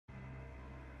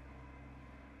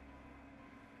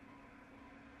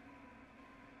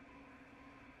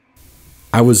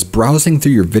I was browsing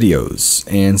through your videos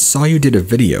and saw you did a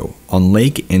video on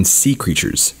lake and sea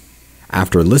creatures.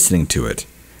 After listening to it,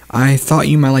 I thought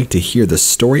you might like to hear the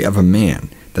story of a man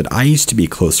that I used to be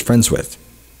close friends with.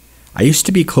 I used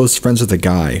to be close friends with a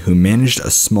guy who managed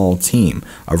a small team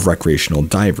of recreational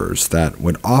divers that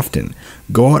would often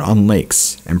go out on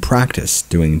lakes and practice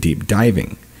doing deep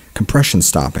diving, compression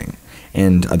stopping,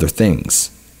 and other things.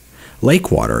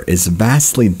 Lake water is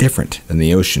vastly different than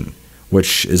the ocean,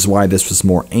 which is why this was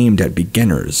more aimed at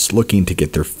beginners looking to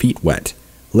get their feet wet,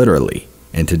 literally,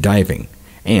 into diving,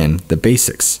 and the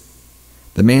basics.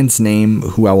 The man's name,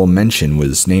 who I will mention,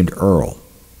 was named Earl.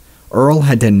 Earl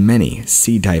had done many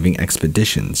sea diving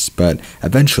expeditions, but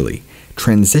eventually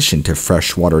transitioned to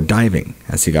freshwater diving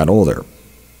as he got older.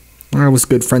 I was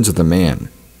good friends with the man.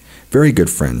 Very good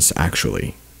friends,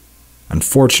 actually.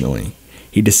 Unfortunately,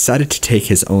 he decided to take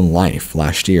his own life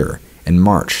last year in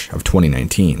March of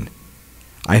 2019.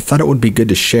 I thought it would be good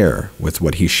to share with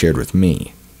what he shared with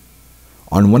me.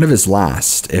 On one of his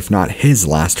last, if not his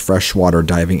last freshwater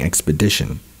diving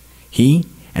expedition, he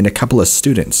and a couple of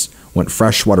students went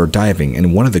freshwater diving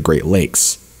in one of the Great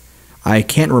Lakes. I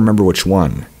can't remember which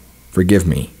one. Forgive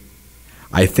me.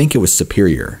 I think it was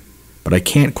Superior, but I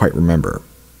can't quite remember.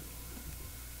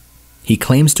 He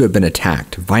claims to have been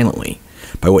attacked violently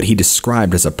by what he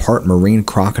described as a part marine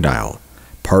crocodile,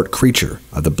 part creature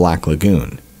of the Black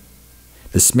Lagoon.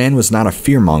 This man was not a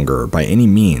fearmonger by any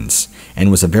means and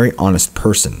was a very honest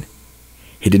person.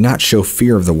 He did not show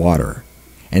fear of the water,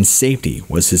 and safety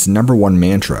was his #1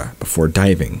 mantra before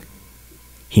diving.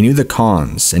 He knew the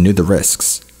cons and knew the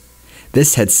risks.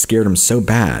 This had scared him so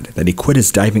bad that he quit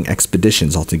his diving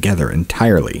expeditions altogether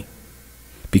entirely.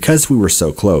 Because we were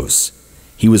so close,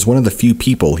 he was one of the few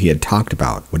people he had talked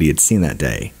about what he had seen that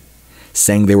day,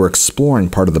 saying they were exploring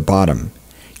part of the bottom,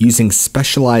 using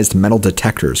specialized metal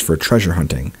detectors for treasure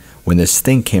hunting when this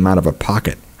thing came out of a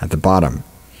pocket at the bottom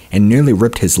and nearly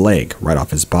ripped his leg right off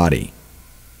his body.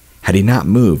 Had he not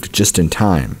moved just in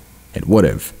time, it would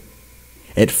have.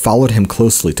 It followed him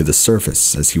closely to the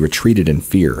surface as he retreated in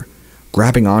fear,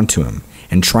 grabbing onto him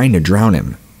and trying to drown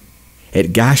him.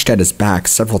 It gashed at his back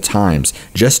several times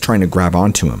just trying to grab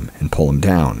onto him and pull him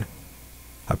down.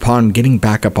 Upon getting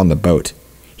back up on the boat,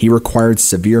 he required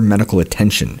severe medical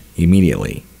attention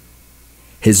immediately.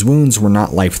 His wounds were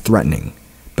not life-threatening,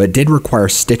 but did require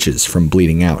stitches from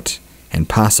bleeding out and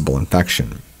possible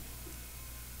infection.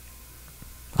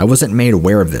 I wasn't made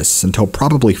aware of this until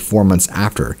probably 4 months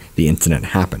after the incident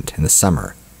happened in the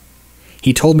summer.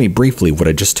 He told me briefly what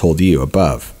I just told you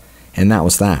above, and that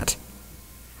was that.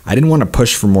 I didn't want to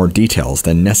push for more details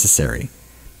than necessary,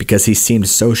 because he seemed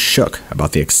so shook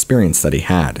about the experience that he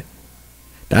had.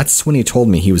 That's when he told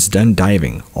me he was done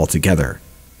diving altogether,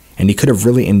 and he could have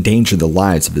really endangered the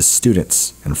lives of his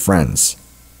students and friends.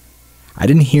 I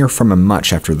didn't hear from him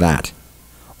much after that,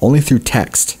 only through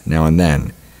text now and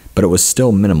then, but it was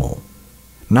still minimal,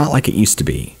 not like it used to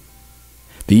be.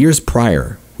 The years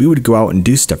prior, we would go out and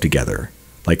do stuff together,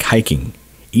 like hiking,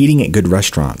 eating at good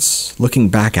restaurants. Looking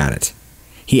back at it,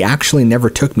 he actually never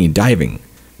took me diving,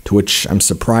 to which I'm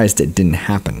surprised it didn't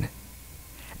happen.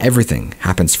 Everything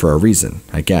happens for a reason,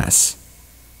 I guess.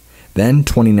 Then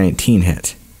 2019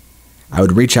 hit. I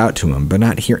would reach out to him but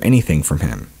not hear anything from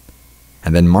him.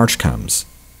 And then March comes.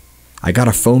 I got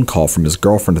a phone call from his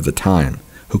girlfriend at the time,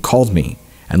 who called me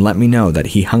and let me know that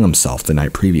he hung himself the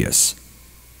night previous.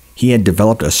 He had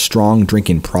developed a strong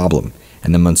drinking problem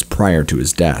in the months prior to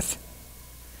his death.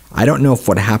 I don't know if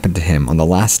what happened to him on the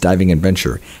last diving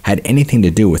adventure had anything to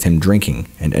do with him drinking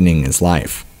and ending his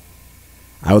life.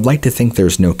 I would like to think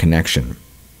there's no connection.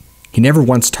 He never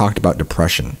once talked about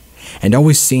depression, and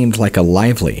always seemed like a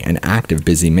lively and active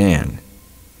busy man.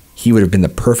 He would have been the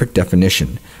perfect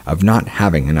definition of not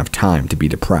having enough time to be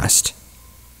depressed.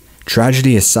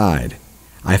 Tragedy aside,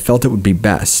 I felt it would be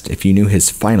best if you knew his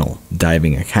final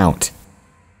diving account.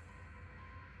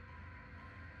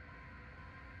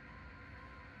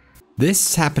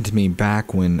 This happened to me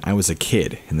back when I was a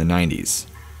kid in the 90s.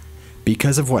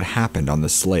 Because of what happened on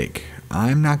this lake,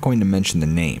 I'm not going to mention the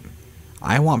name.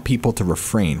 I want people to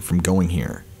refrain from going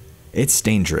here. It's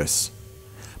dangerous.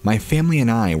 My family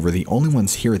and I were the only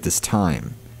ones here at this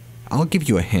time. I'll give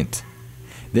you a hint.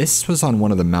 This was on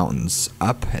one of the mountains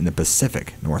up in the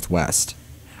Pacific Northwest.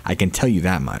 I can tell you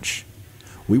that much.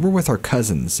 We were with our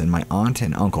cousins and my aunt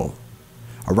and uncle.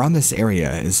 Around this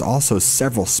area is also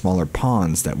several smaller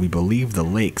ponds that we believe the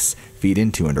lakes feed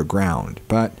into underground,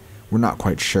 but we're not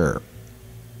quite sure.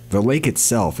 The lake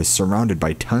itself is surrounded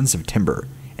by tons of timber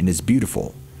and is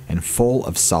beautiful and full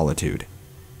of solitude.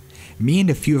 Me and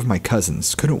a few of my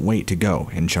cousins couldn't wait to go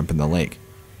and jump in the lake.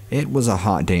 It was a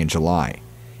hot day in July,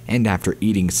 and after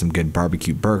eating some good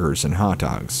barbecue burgers and hot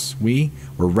dogs, we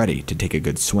were ready to take a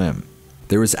good swim.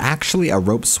 There was actually a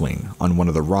rope swing on one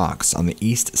of the rocks on the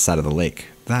east side of the lake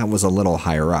that was a little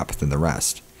higher up than the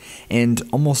rest, and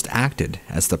almost acted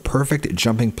as the perfect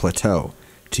jumping plateau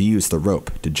to use the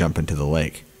rope to jump into the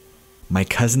lake. My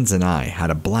cousins and I had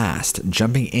a blast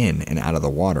jumping in and out of the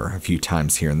water a few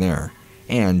times here and there,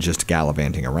 and just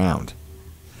gallivanting around.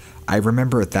 I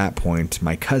remember at that point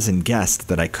my cousin guessed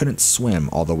that I couldn't swim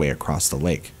all the way across the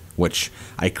lake, which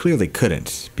I clearly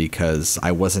couldn't because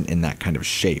I wasn't in that kind of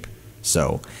shape.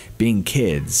 So, being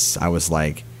kids, I was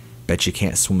like, bet you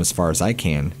can't swim as far as I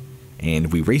can,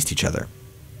 and we raced each other.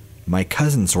 My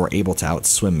cousins were able to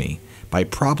outswim me by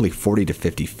probably 40 to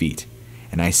 50 feet,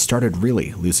 and I started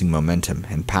really losing momentum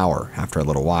and power after a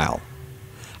little while.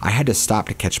 I had to stop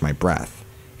to catch my breath,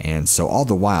 and so all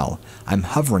the while, I'm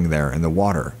hovering there in the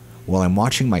water while I'm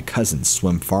watching my cousins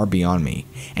swim far beyond me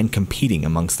and competing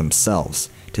amongst themselves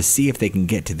to see if they can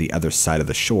get to the other side of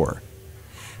the shore.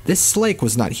 This lake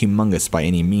was not humongous by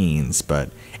any means, but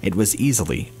it was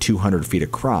easily 200 feet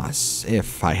across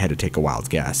if I had to take a wild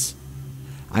guess.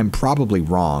 I'm probably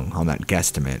wrong on that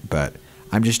guesstimate, but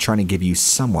I'm just trying to give you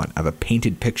somewhat of a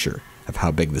painted picture of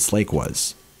how big this lake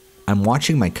was. I'm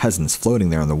watching my cousins floating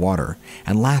there in the water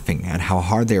and laughing at how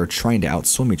hard they are trying to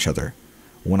outswim each other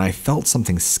when I felt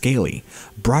something scaly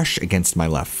brush against my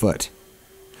left foot.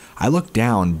 I looked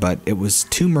down, but it was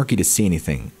too murky to see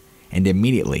anything, and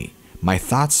immediately my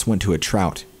thoughts went to a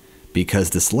trout, because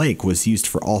this lake was used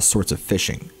for all sorts of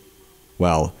fishing.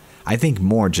 Well, I think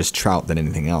more just trout than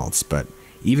anything else, but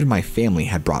even my family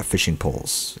had brought fishing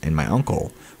poles, and my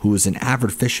uncle, who is an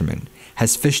avid fisherman,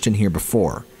 has fished in here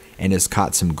before and has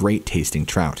caught some great tasting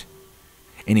trout.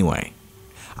 Anyway,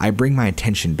 I bring my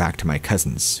attention back to my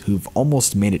cousins who've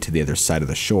almost made it to the other side of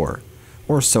the shore,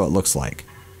 or so it looks like.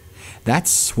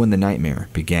 That's when the nightmare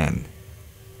began.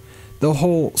 The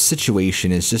whole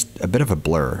situation is just a bit of a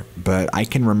blur, but I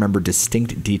can remember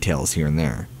distinct details here and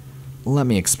there. Let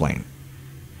me explain.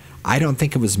 I don't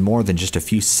think it was more than just a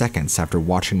few seconds after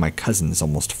watching my cousins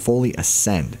almost fully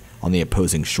ascend on the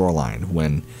opposing shoreline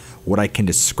when what I can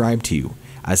describe to you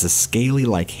as a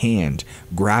scaly-like hand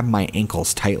grabbed my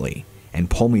ankles tightly and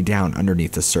pulled me down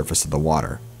underneath the surface of the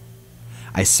water.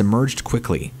 I submerged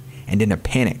quickly and in a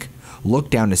panic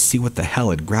looked down to see what the hell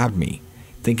had grabbed me,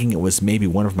 thinking it was maybe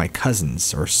one of my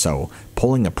cousins or so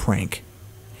pulling a prank.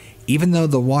 Even though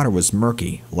the water was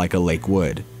murky like a lake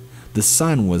would, the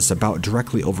sun was about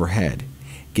directly overhead,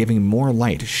 giving more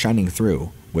light shining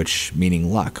through, which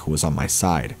meaning luck was on my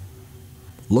side.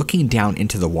 Looking down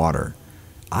into the water,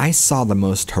 I saw the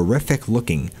most horrific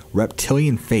looking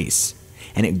reptilian face,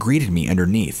 and it greeted me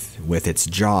underneath with its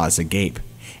jaws agape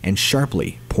and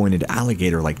sharply pointed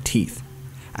alligator-like teeth,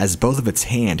 as both of its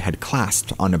hands had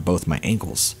clasped onto both my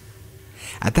ankles.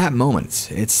 At that moment,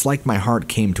 it's like my heart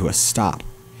came to a stop,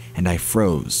 and I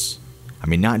froze. I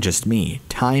mean, not just me,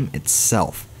 time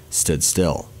itself stood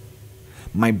still.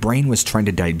 My brain was trying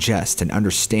to digest and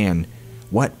understand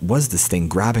what was this thing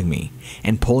grabbing me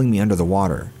and pulling me under the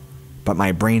water, but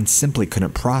my brain simply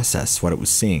couldn't process what it was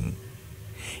seeing.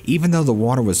 Even though the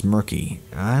water was murky,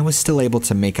 I was still able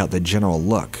to make out the general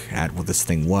look at what this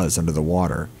thing was under the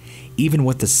water, even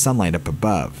with the sunlight up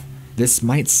above. This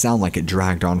might sound like it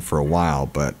dragged on for a while,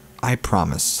 but I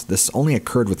promise this only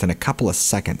occurred within a couple of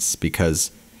seconds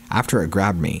because after it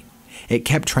grabbed me, it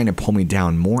kept trying to pull me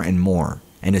down more and more,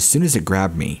 and as soon as it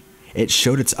grabbed me, it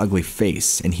showed its ugly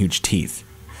face and huge teeth,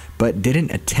 but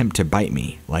didn't attempt to bite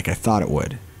me like I thought it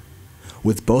would.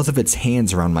 With both of its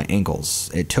hands around my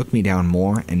ankles, it took me down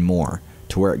more and more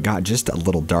to where it got just a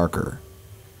little darker.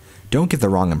 Don't get the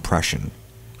wrong impression.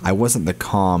 I wasn't the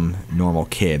calm, normal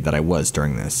kid that I was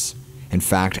during this. In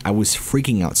fact, I was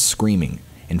freaking out screaming,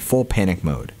 in full panic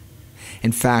mode.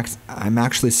 In fact, I'm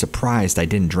actually surprised I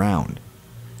didn't drown.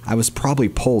 I was probably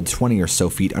pulled 20 or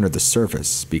so feet under the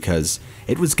surface because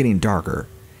it was getting darker,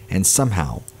 and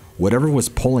somehow, whatever was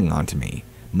pulling onto me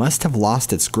must have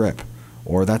lost its grip,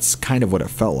 or that's kind of what it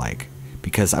felt like,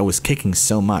 because I was kicking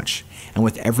so much, and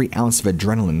with every ounce of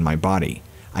adrenaline in my body,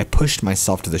 I pushed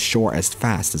myself to the shore as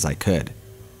fast as I could.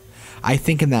 I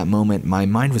think in that moment my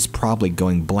mind was probably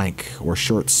going blank or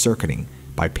short-circuiting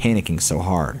by panicking so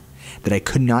hard that I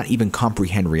could not even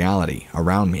comprehend reality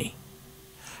around me.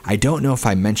 I don't know if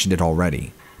I mentioned it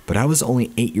already, but I was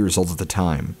only 8 years old at the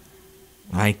time.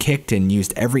 I kicked and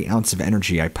used every ounce of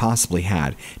energy I possibly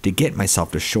had to get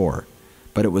myself to shore,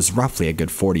 but it was roughly a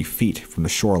good 40 feet from the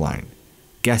shoreline.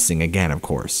 Guessing again, of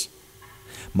course.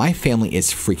 My family is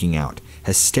freaking out,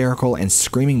 hysterical and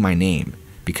screaming my name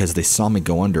because they saw me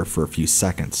go under for a few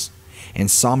seconds, and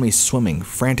saw me swimming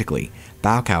frantically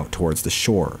back out towards the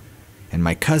shore, and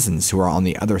my cousins who are on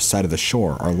the other side of the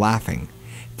shore are laughing,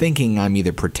 thinking I'm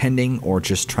either pretending or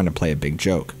just trying to play a big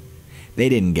joke. They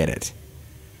didn't get it.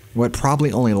 What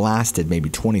probably only lasted maybe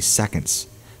 20 seconds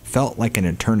felt like an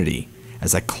eternity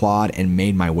as I clawed and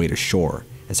made my way to shore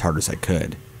as hard as I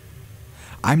could.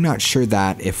 I'm not sure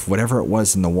that if whatever it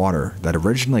was in the water that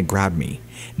originally grabbed me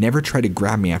never tried to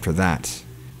grab me after that.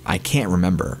 I can't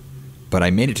remember, but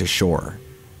I made it to shore.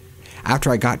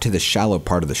 After I got to the shallow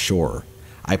part of the shore,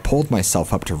 I pulled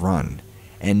myself up to run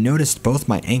and noticed both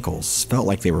my ankles felt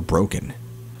like they were broken.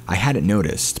 I hadn't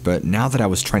noticed, but now that I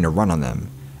was trying to run on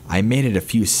them, I made it a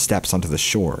few steps onto the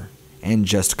shore and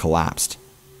just collapsed.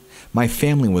 My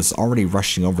family was already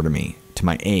rushing over to me, to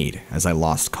my aid, as I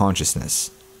lost consciousness.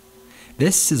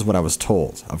 This is what I was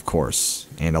told, of course,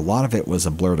 and a lot of it was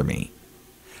a blur to me.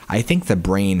 I think the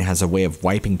brain has a way of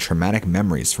wiping traumatic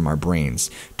memories from our brains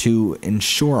to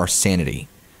ensure our sanity,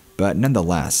 but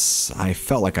nonetheless, I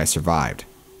felt like I survived.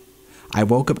 I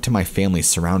woke up to my family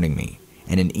surrounding me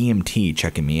and an EMT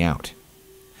checking me out.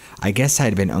 I guess I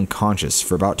had been unconscious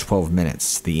for about 12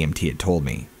 minutes, the EMT had told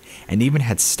me, and even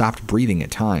had stopped breathing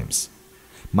at times.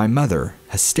 My mother,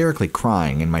 hysterically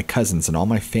crying, and my cousins and all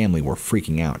my family were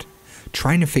freaking out,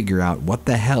 trying to figure out what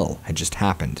the hell had just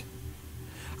happened.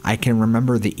 I can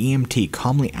remember the EMT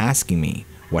calmly asking me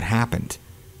what happened.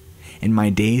 In my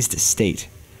dazed state,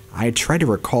 I had tried to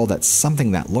recall that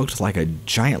something that looked like a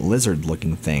giant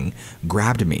lizard-looking thing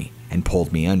grabbed me and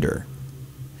pulled me under.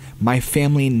 My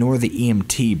family nor the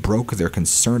EMT broke their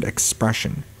concerned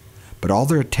expression, but all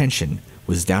their attention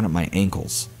was down at my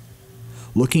ankles.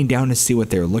 Looking down to see what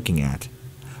they were looking at,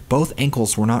 both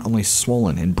ankles were not only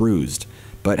swollen and bruised,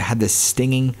 but had this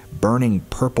stinging, burning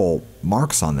purple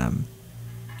marks on them.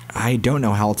 I don't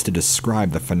know how else to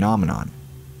describe the phenomenon.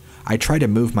 I tried to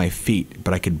move my feet,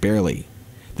 but I could barely.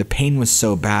 The pain was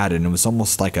so bad and it was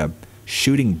almost like a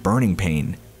shooting, burning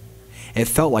pain. It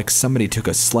felt like somebody took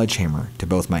a sledgehammer to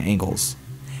both my ankles,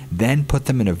 then put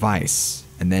them in a vise,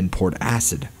 and then poured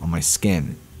acid on my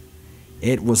skin.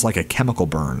 It was like a chemical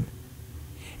burn.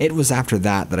 It was after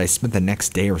that I spent the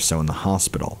next day or so in the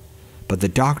hospital, but the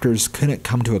doctors couldn't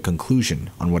come to a conclusion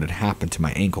on what had happened to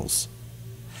my ankles.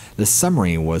 The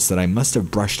summary was that I must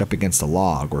have brushed up against a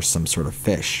log or some sort of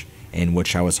fish, in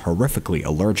which I was horrifically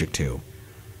allergic to.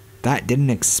 That didn't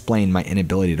explain my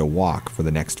inability to walk for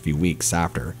the next few weeks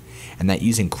after, and that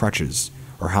using crutches,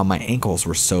 or how my ankles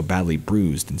were so badly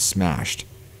bruised and smashed.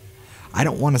 I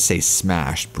don't want to say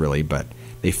smashed, really, but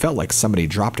they felt like somebody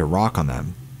dropped a rock on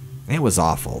them. It was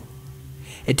awful.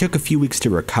 It took a few weeks to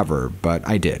recover, but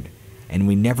I did, and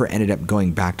we never ended up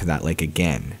going back to that lake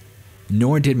again.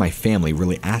 Nor did my family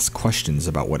really ask questions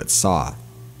about what it saw.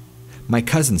 My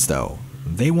cousins, though,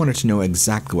 they wanted to know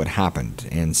exactly what happened,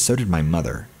 and so did my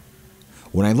mother.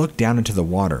 When I looked down into the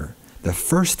water, the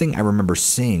first thing I remember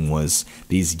seeing was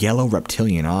these yellow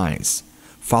reptilian eyes,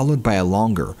 followed by a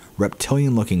longer,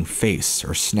 reptilian-looking face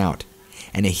or snout,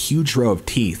 and a huge row of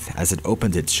teeth as it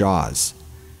opened its jaws.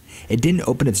 It didn't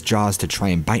open its jaws to try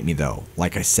and bite me though,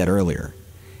 like I said earlier.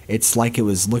 It's like it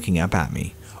was looking up at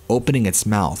me, opening its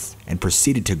mouth, and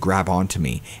proceeded to grab onto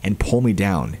me and pull me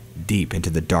down deep into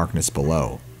the darkness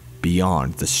below,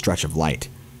 beyond the stretch of light.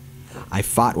 I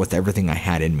fought with everything I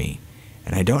had in me,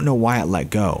 and I don't know why it let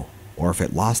go, or if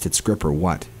it lost its grip or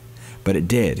what, but it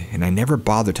did, and I never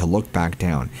bothered to look back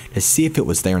down to see if it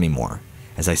was there anymore,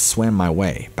 as I swam my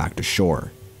way back to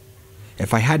shore.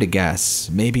 If I had to guess,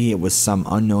 maybe it was some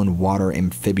unknown water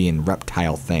amphibian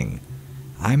reptile thing.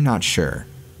 I'm not sure.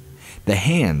 The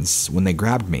hands, when they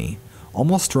grabbed me,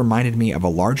 almost reminded me of a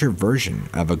larger version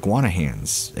of iguana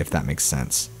hands, if that makes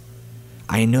sense.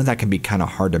 I know that can be kind of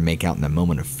hard to make out in the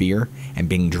moment of fear and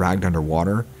being dragged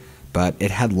underwater, but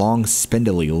it had long,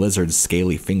 spindly, lizard,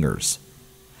 scaly fingers.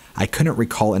 I couldn't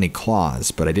recall any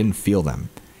claws, but I didn't feel them,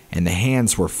 and the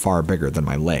hands were far bigger than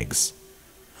my legs.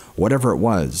 Whatever it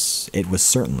was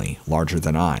certainly larger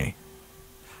than I.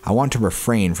 I want to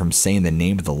refrain from saying the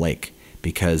name of the lake,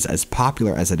 because as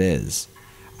popular as it is,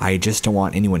 I just don't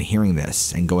want anyone hearing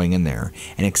this and going in there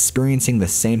and experiencing the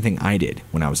same thing I did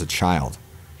when I was a child,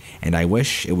 and I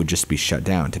wish it would just be shut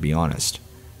down, to be honest.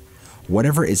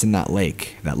 Whatever is in that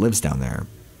lake that lives down there,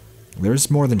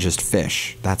 there's more than just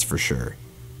fish, that's for sure.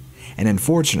 And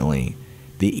unfortunately,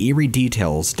 the eerie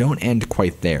details don't end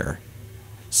quite there.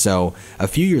 So, a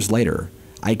few years later,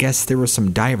 I guess there were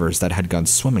some divers that had gone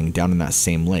swimming down in that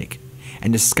same lake,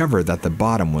 and discovered that the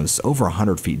bottom was over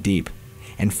 100 feet deep,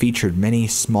 and featured many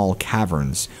small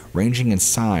caverns ranging in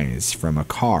size from a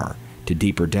car to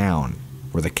deeper down,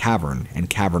 where the cavern and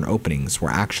cavern openings were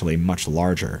actually much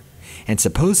larger, and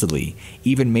supposedly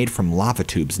even made from lava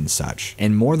tubes and such,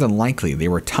 and more than likely they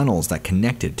were tunnels that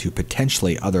connected to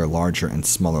potentially other larger and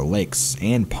smaller lakes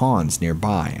and ponds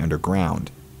nearby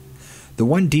underground. The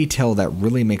one detail that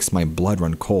really makes my blood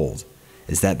run cold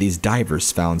is that these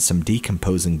divers found some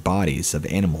decomposing bodies of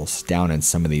animals down in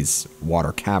some of these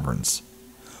water caverns,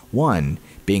 one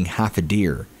being half a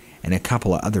deer and a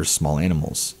couple of other small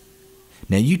animals.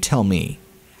 Now you tell me,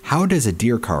 how does a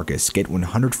deer carcass get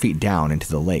 100 feet down into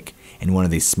the lake in one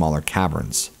of these smaller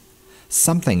caverns?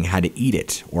 Something had to eat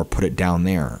it or put it down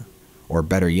there, or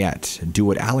better yet, do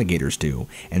what alligators do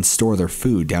and store their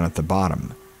food down at the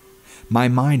bottom. My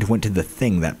mind went to the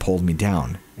thing that pulled me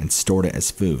down and stored it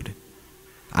as food.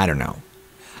 I don't know.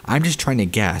 I'm just trying to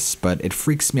guess, but it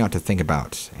freaks me out to think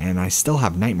about, and I still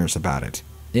have nightmares about it.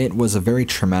 It was a very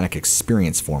traumatic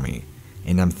experience for me,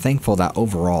 and I'm thankful that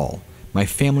overall, my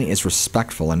family is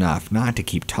respectful enough not to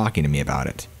keep talking to me about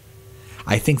it.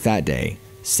 I think that day,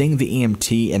 seeing the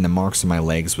EMT and the marks on my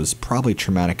legs was probably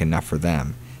traumatic enough for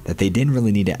them that they didn't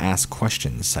really need to ask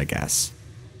questions, I guess.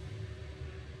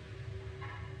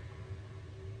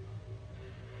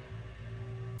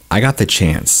 I got the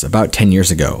chance, about 10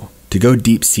 years ago, to go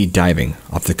deep sea diving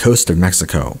off the coast of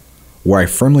Mexico, where I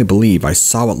firmly believe I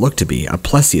saw what looked to be a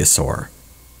plesiosaur.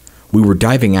 We were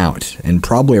diving out, and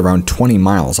probably around 20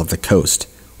 miles off the coast,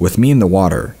 with me in the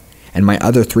water, and my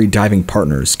other 3 diving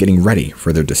partners getting ready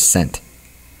for their descent.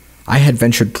 I had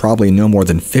ventured probably no more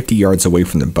than 50 yards away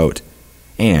from the boat,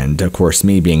 and, of course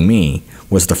me being me,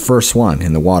 was the first one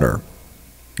in the water.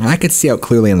 I could see out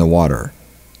clearly in the water.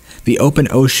 The open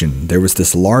ocean, there was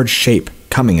this large shape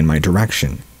coming in my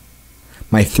direction.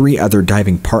 My 3 other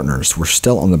diving partners were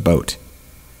still on the boat,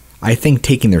 I think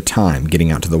taking their time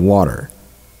getting out to the water.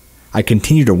 I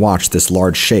continued to watch this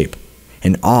large shape,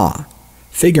 in awe,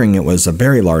 figuring it was a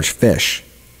very large fish,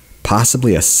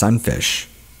 possibly a sunfish.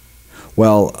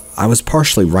 Well, I was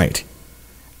partially right,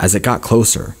 as it got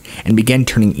closer and began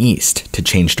turning east to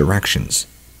change directions.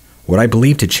 What I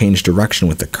believed to change direction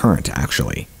with the current,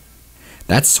 actually.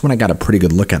 That's when I got a pretty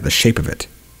good look at the shape of it.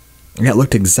 It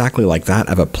looked exactly like that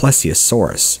of a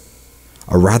plesiosaurus,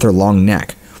 a rather long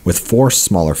neck with 4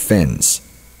 smaller fins.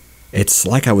 It's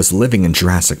like I was living in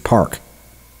Jurassic Park.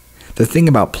 The thing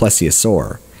about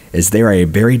plesiosaur is they are a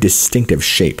very distinctive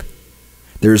shape.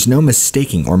 There is no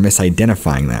mistaking or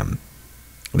misidentifying them.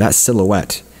 That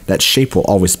silhouette, that shape will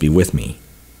always be with me.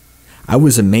 I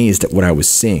was amazed at what I was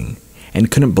seeing,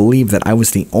 and couldn't believe that I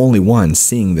was the only one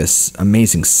seeing this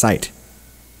amazing sight.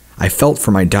 I felt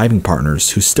for my diving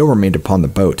partners who still remained upon the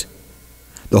boat.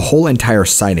 The whole entire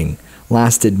sighting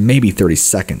lasted maybe 30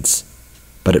 seconds,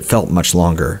 but it felt much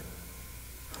longer.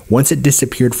 Once it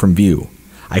disappeared from view,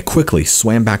 I quickly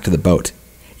swam back to the boat,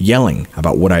 yelling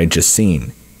about what I had just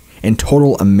seen, in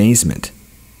total amazement.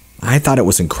 I thought it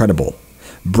was incredible,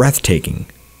 breathtaking,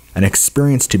 an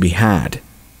experience to be had.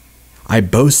 I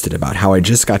boasted about how I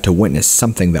just got to witness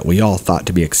something that we all thought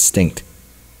to be extinct.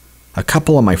 A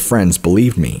couple of my friends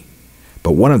believed me,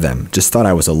 but one of them just thought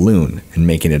I was a loon and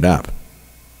making it up.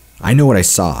 I know what I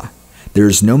saw. There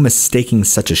is no mistaking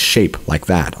such a shape like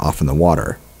that off in the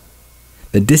water.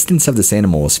 The distance of this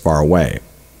animal was far away,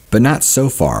 but not so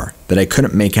far that I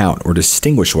couldn't make out or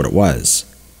distinguish what it was.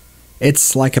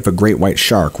 It's like if a great white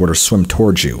shark were to swim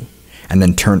towards you and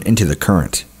then turn into the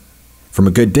current. From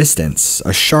a good distance,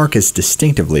 a shark is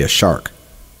distinctively a shark.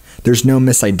 There's no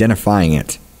misidentifying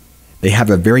it. They have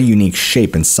a very unique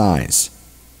shape and size.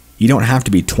 You don't have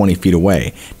to be 20 feet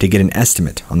away to get an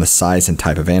estimate on the size and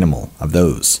type of animal of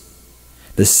those.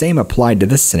 The same applied to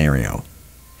this scenario.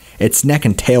 Its neck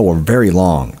and tail were very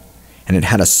long, and it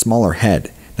had a smaller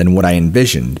head than what I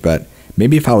envisioned, but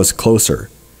maybe if I was closer,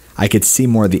 I could see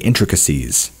more of the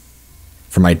intricacies.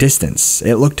 From my distance,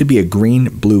 it looked to be a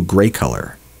green-blue-gray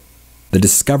color. The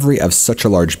discovery of such a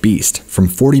large beast from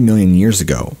 40 million years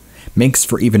ago makes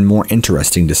for even more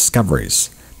interesting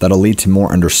discoveries that'll lead to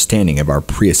more understanding of our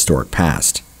prehistoric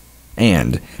past.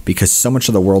 And because so much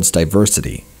of the world's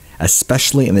diversity,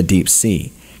 especially in the deep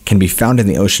sea, can be found in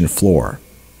the ocean floor,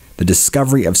 the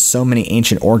discovery of so many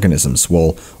ancient organisms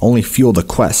will only fuel the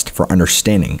quest for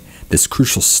understanding this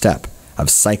crucial step of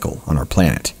cycle on our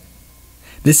planet.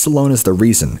 This alone is the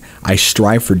reason I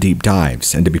strive for deep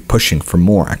dives and to be pushing for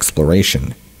more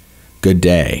exploration. Good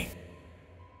day.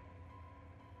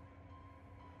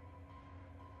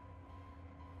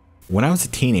 When I was a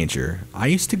teenager, I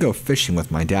used to go fishing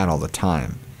with my dad all the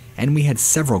time, and we had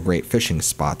several great fishing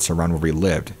spots around where we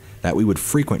lived that we would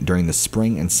frequent during the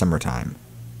spring and summertime.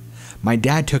 My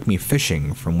dad took me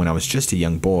fishing from when I was just a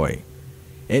young boy.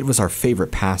 It was our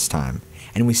favorite pastime,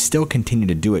 and we still continue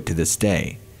to do it to this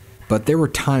day. But there were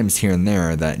times here and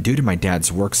there that, due to my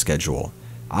dad's work schedule,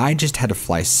 I just had to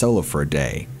fly solo for a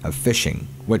day of fishing,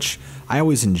 which I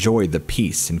always enjoyed the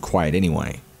peace and quiet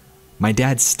anyway. My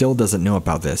dad still doesn't know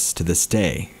about this to this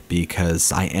day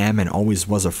because I am and always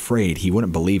was afraid he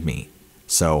wouldn't believe me,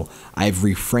 so I've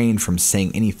refrained from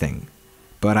saying anything.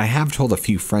 But I have told a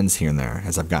few friends here and there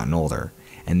as I've gotten older,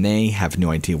 and they have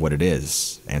no idea what it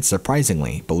is, and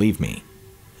surprisingly, believe me.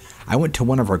 I went to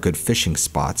one of our good fishing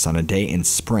spots on a day in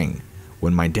spring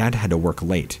when my dad had to work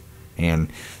late,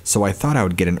 and so I thought I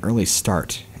would get an early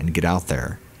start and get out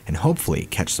there and hopefully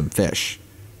catch some fish.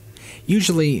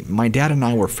 Usually, my dad and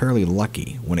I were fairly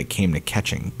lucky when it came to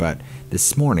catching, but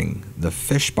this morning, the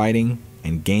fish biting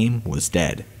and game was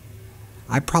dead.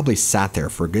 I probably sat there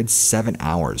for a good 7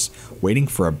 hours waiting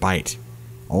for a bite,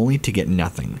 only to get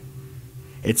nothing.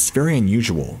 It's very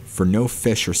unusual for no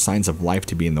fish or signs of life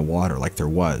to be in the water like there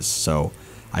was, so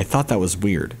I thought that was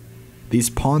weird. These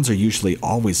ponds are usually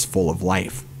always full of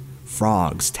life.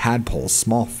 Frogs, tadpoles,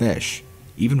 small fish,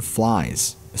 even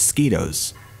flies,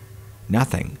 mosquitoes.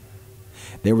 Nothing.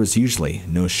 There was usually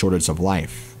no shortage of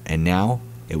life, and now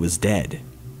it was dead.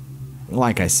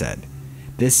 Like I said,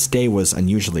 this day was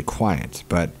unusually quiet,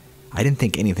 but I didn't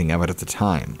think anything of it at the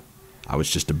time. I was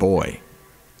just a boy.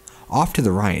 Off to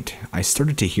the right, I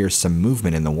started to hear some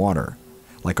movement in the water,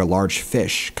 like a large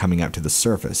fish coming up to the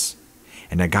surface,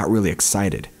 and I got really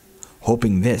excited,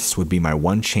 hoping this would be my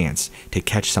one chance to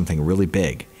catch something really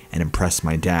big and impress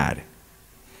my dad.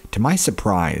 To my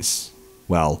surprise,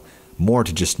 well, more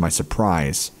to just my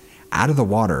surprise, out of the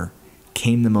water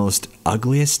came the most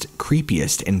ugliest,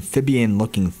 creepiest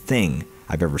amphibian-looking thing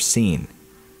I've ever seen.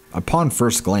 Upon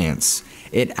first glance,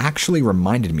 it actually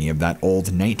reminded me of that old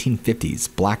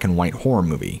 1950s black and white horror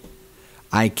movie.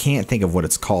 I can't think of what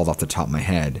it's called off the top of my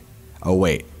head. Oh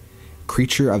wait,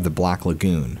 Creature of the Black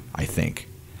Lagoon, I think.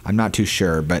 I'm not too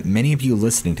sure, but many of you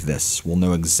listening to this will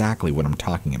know exactly what I'm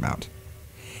talking about.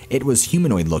 It was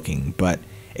humanoid looking, but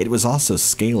it was also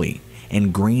scaly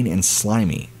and green and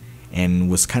slimy, and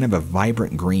was kind of a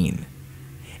vibrant green.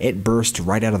 It burst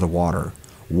right out of the water,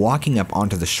 walking up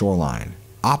onto the shoreline,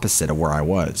 opposite of where I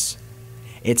was.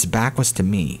 Its back was to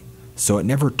me, so it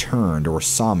never turned or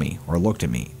saw me or looked at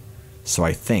me. So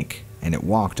I think, and it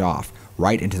walked off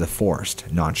right into the forest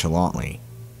nonchalantly.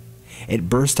 It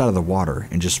burst out of the water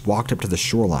and just walked up to the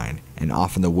shoreline and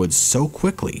off in the woods so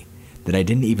quickly that I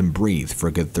didn't even breathe for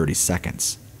a good 30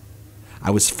 seconds. I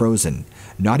was frozen,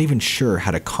 not even sure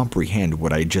how to comprehend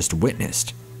what I had just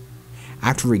witnessed.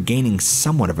 After regaining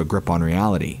somewhat of a grip on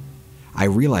reality, I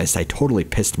realized I totally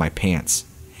pissed my pants,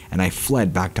 and I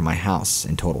fled back to my house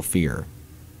in total fear.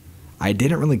 I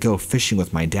didn't really go fishing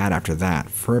with my dad after that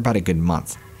for about a good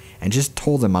month, and just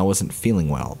told him I wasn't feeling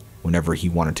well whenever he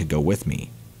wanted to go with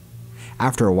me.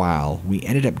 After a while, we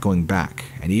ended up going back,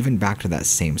 and even back to that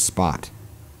same spot.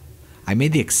 I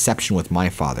made the exception with my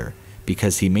father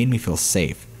because he made me feel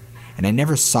safe, and I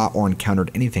never saw or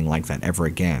encountered anything like that ever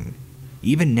again,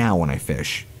 even now when I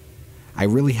fish. I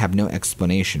really have no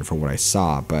explanation for what I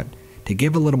saw, but to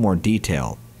give a little more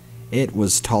detail, it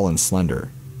was tall and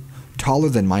slender, taller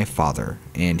than my father,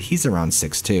 and he's around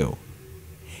 6'2".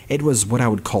 It was what I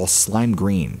would call slime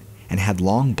green, and had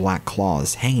long black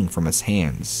claws hanging from its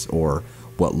hands, or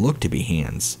what looked to be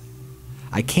hands.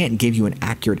 I can't give you an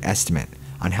accurate estimate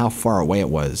on how far away it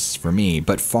was for me,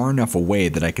 but far enough away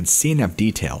that I could see enough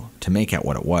detail to make out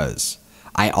what it was.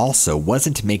 I also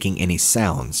wasn't making any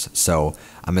sounds, so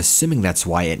I'm assuming that's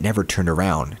why it never turned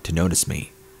around to notice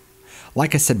me.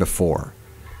 Like I said before,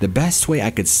 the best way I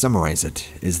could summarize it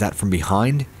is that from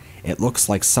behind, it looks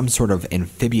like some sort of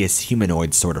amphibious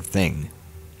humanoid sort of thing.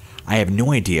 I have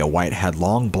no idea why it had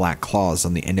long black claws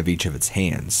on the end of each of its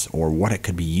hands, or what it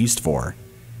could be used for.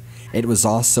 It was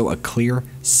also a clear,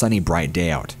 sunny, bright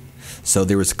day out, so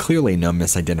there was clearly no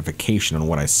misidentification on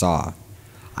what I saw.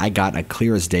 I got a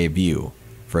clear as day view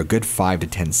for a good 5 to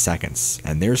 10 seconds,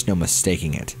 and there's no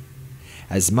mistaking it.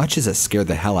 As much as it scared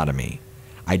the hell out of me,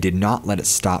 I did not let it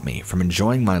stop me from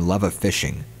enjoying my love of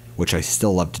fishing, which I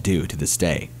still love to do to this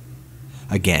day.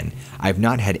 Again, I've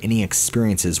not had any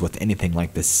experiences with anything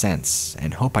like this since,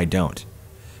 and hope I don't.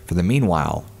 For the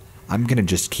meanwhile, I'm gonna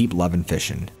just keep loving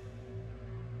fishing.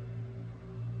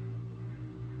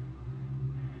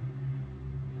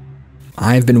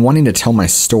 I've been wanting to tell my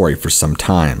story for some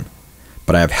time,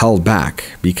 but I have held back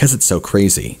because it's so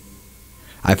crazy.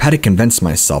 I've had to convince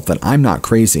myself that I'm not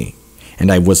crazy,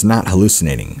 and I was not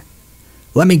hallucinating.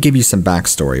 Let me give you some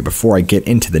backstory before I get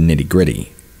into the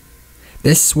nitty-gritty.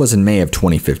 This was in May of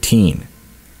 2015.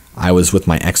 I was with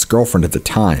my ex-girlfriend at the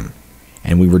time,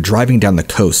 and we were driving down the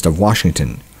coast of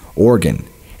Washington, Oregon,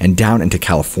 and down into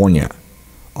California,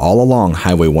 all along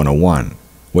Highway 101,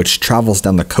 which travels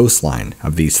down the coastline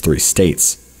of these 3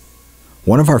 states.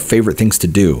 One of our favorite things to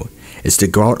do is to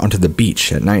go out onto the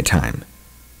beach at nighttime.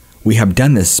 We have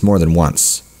done this more than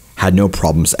once, had no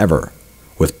problems ever,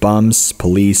 with bums,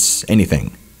 police,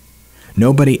 anything.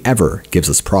 Nobody ever gives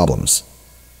us problems.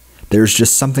 There's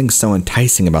just something so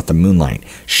enticing about the moonlight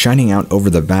shining out over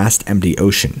the vast empty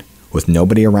ocean with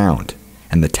nobody around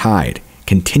and the tide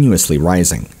continuously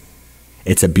rising.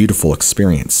 It's a beautiful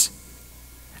experience.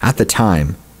 At the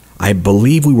time, I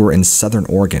believe we were in Southern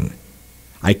Oregon.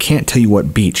 I can't tell you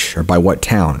what beach or by what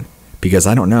town because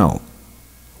I don't know.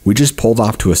 We just pulled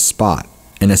off to a spot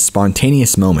in a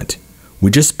spontaneous moment. We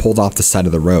just pulled off the side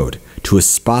of the road to a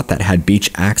spot that had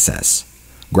beach access,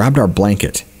 grabbed our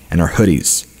blanket and our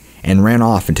hoodies, and ran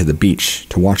off into the beach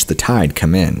to watch the tide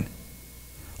come in.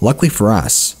 Luckily for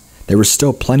us, there was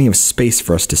still plenty of space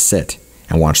for us to sit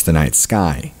and watch the night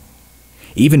sky.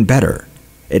 Even better,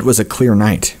 it was a clear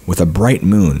night with a bright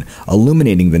moon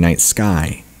illuminating the night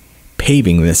sky,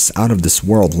 paving this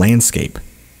out-of-this-world landscape.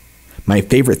 My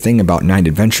favorite thing about night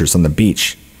adventures on the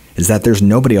beach is that there's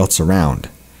nobody else around,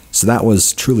 so that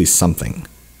was truly something.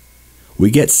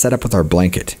 We get set up with our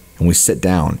blanket and we sit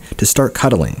down to start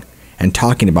cuddling and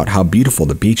talking about how beautiful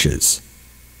the beach is.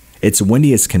 It's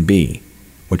windy as can be,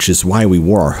 which is why we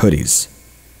wore our hoodies.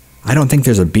 I don't think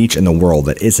there's a beach in the world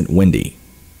that isn't windy.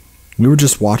 We were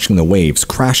just watching the waves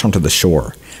crash onto the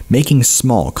shore, making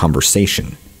small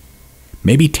conversation.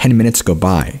 Maybe 10 minutes go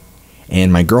by,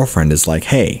 and my girlfriend is like,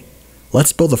 "Hey,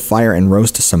 let's build a fire and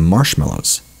roast some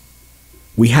marshmallows."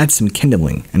 We had some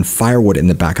kindling and firewood in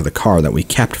the back of the car that we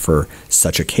kept for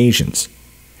such occasions.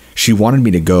 She wanted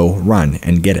me to go run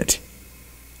and get it.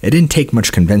 It didn't take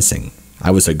much convincing.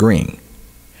 I was agreeing.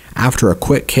 After a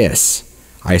quick kiss,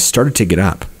 I started to get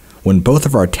up when both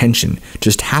of our attention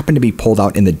just happened to be pulled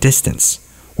out in the distance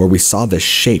where we saw this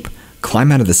shape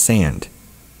climb out of the sand.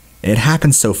 It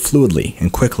happened so fluidly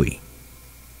and quickly.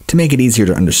 To make it easier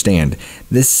to understand,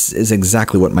 this is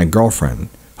exactly what my girlfriend,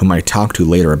 whom I talked to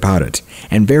later about it,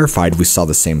 and verified we saw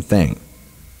the same thing.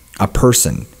 A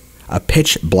person, a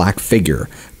pitch black figure,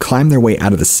 climbed their way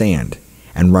out of the sand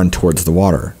and run towards the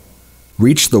water,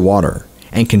 reached the water,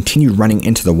 and continued running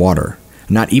into the water,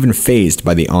 not even fazed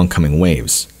by the oncoming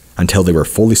waves, until they were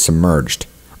fully submerged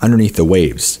underneath the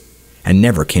waves and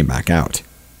never came back out.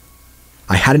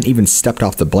 I hadn't even stepped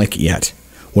off the blanket yet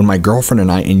when my girlfriend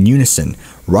and I in unison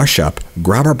rush up,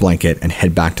 grab our blanket, and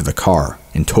head back to the car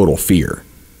in total fear.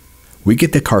 We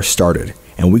get the car started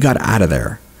and we got out of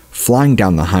there, flying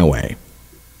down the highway.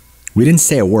 We didn't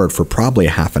say a word for probably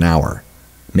a half an hour,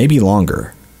 maybe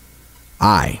longer.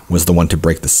 I was the one to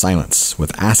break the silence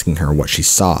with asking her what she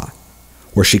saw,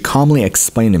 where she calmly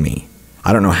explained to me,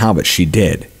 I don't know how, but she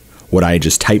did, what I had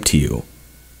just typed to you.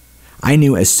 I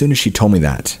knew as soon as she told me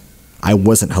that I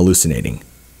wasn't hallucinating.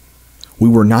 We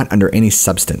were not under any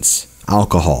substance,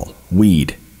 alcohol,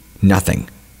 weed, nothing.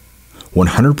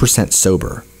 100%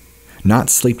 sober,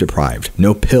 not sleep deprived,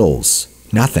 no pills,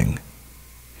 nothing.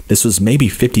 This was maybe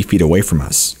 50 feet away from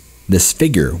us. This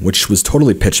figure, which was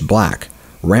totally pitch black,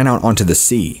 ran out onto the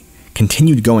sea,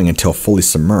 continued going until fully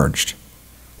submerged.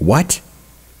 What?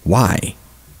 Why?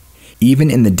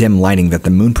 Even in the dim lighting that the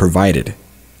moon provided,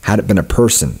 had it been a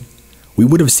person, we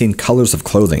would have seen colors of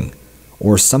clothing,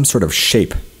 or some sort of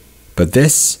shape. But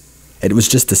this, it was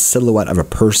just a silhouette of a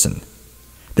person.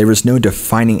 There was no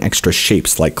defining extra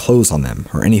shapes like clothes on them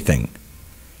or anything.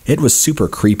 It was super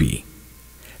creepy.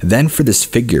 Then for this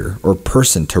figure or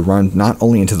person to run not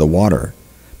only into the water,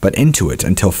 but into it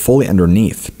until fully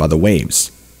underneath by the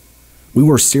waves. We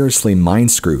were seriously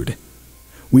mind-screwed.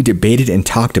 We debated and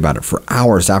talked about it for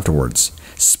hours afterwards,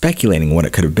 speculating what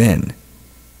it could have been.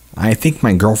 I think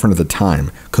my girlfriend at the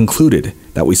time concluded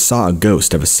that we saw a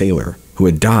ghost of a sailor who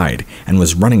had died and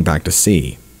was running back to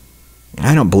sea.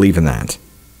 I don't believe in that.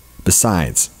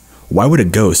 Besides, why would a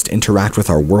ghost interact with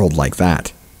our world like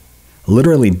that?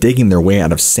 Literally digging their way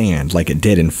out of sand like it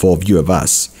did in full view of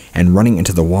us and running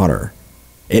into the water.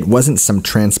 It wasn't some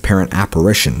transparent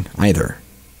apparition either.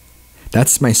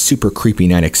 That's my super creepy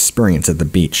night experience at the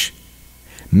beach.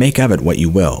 Make of it what you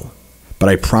will, but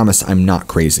I promise I'm not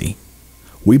crazy.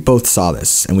 We both saw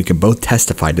this, and we can both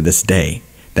testify to this day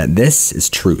that this is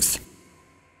truth.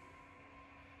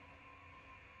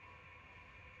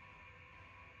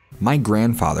 My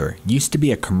grandfather used to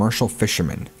be a commercial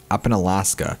fisherman up in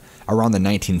Alaska around the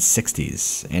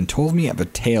 1960s and told me of a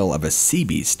tale of a sea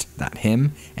beast that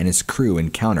him and his crew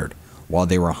encountered while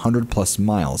they were 100+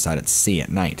 miles out at sea at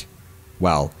night.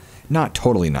 Well, not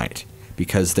totally night,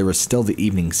 because there was still the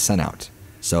evening sun out,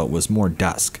 so it was more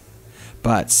dusk.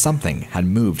 but something had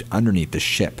moved underneath the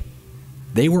ship.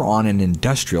 They were on an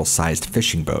industrial-sized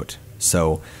fishing boat,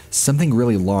 so something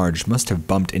really large must have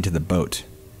bumped into the boat,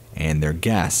 and their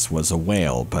guess was a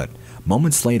whale. But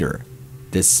moments later,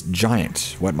 this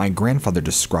giant, what my grandfather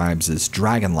describes as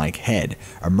dragon-like head,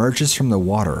 emerges from the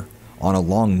water on a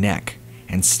long neck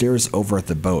and stares over at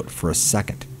the boat for a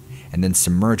second, and then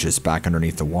submerges back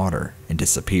underneath the water and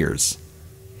disappears.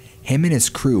 Him and his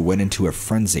crew went into a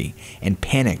frenzy and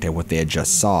panicked at what they had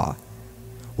just saw.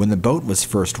 When the boat was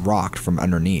first rocked from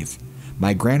underneath,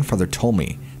 my grandfather told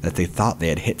me that they thought they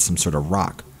had hit some sort of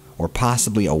rock, or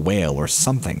possibly a whale or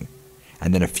something,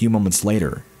 and then a few moments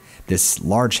later, this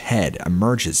large head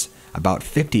emerges about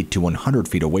 50 to 100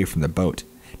 feet away from the boat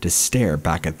to stare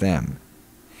back at them.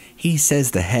 He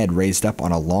says the head raised up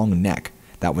on a long neck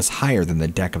that was higher than the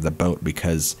deck of the boat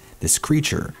because this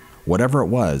creature, whatever it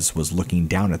was looking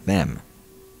down at them.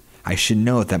 I should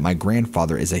note that my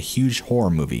grandfather is a huge horror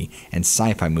movie and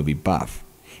sci-fi movie buff,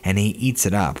 and he eats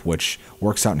it up, which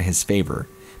works out in his favor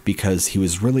because he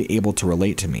was really able to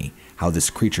relate to me how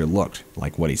this creature looked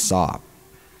like what he saw.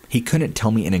 He couldn't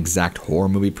tell me an exact horror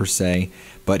movie per se,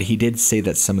 but he did say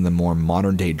that some of the more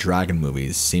modern-day dragon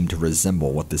movies seemed to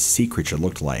resemble what this sea creature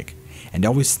looked like, and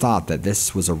always thought that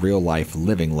this was a real-life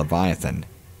living leviathan.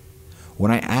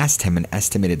 When I asked him an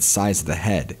estimated size of the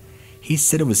head, he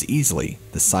said it was easily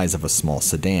the size of a small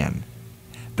sedan.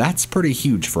 That's pretty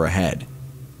huge for a head.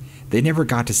 They never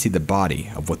got to see the body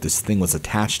of what this thing was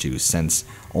attached to since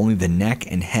only the neck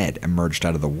and head emerged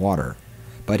out of the water,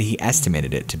 but he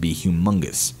estimated it to be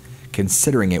humongous,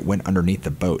 considering it went underneath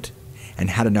the boat and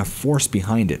had enough force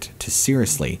behind it to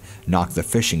seriously knock the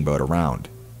fishing boat around.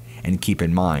 And keep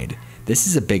in mind, this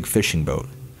is a big fishing boat.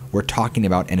 We're talking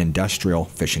about an industrial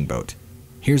fishing boat.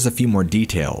 Here's a few more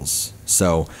details.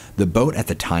 So, the boat at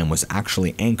the time was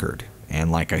actually anchored,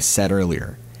 and like I said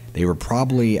earlier, they were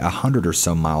probably 100 or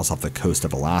so miles off the coast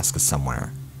of Alaska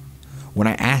somewhere. When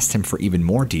I asked him for even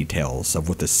more details of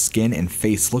what the skin and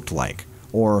face looked like,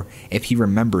 or if he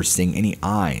remembers seeing any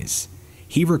eyes,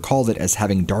 he recalled it as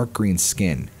having dark green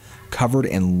skin, covered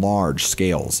in large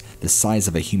scales the size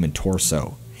of a human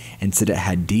torso, and said it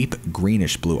had deep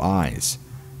greenish blue eyes.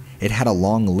 It had a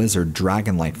long lizard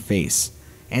dragon-like face,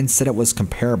 and said it was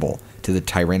comparable to the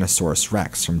Tyrannosaurus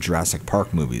Rex from Jurassic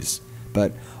Park movies,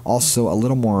 but also a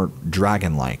little more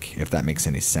dragon-like, if that makes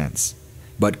any sense,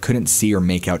 but couldn't see or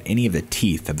make out any of the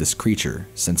teeth of this creature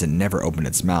since it never opened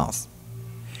its mouth.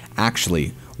 Actually,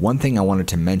 one thing I wanted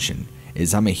to mention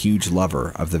is I'm a huge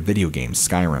lover of the video game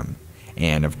Skyrim,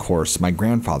 and of course my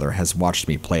grandfather has watched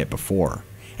me play it before,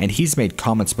 and he's made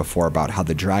comments before about how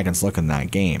the dragons look in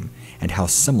that game and how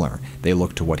similar they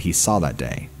look to what he saw that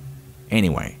day.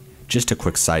 Anyway, just a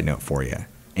quick side note for you.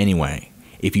 Anyway,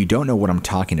 if you don't know what I'm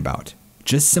talking about,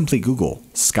 just simply Google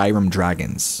Skyrim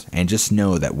dragons and just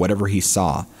know that whatever he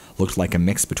saw looked like a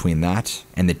mix between that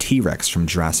and the T-Rex from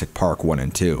Jurassic Park 1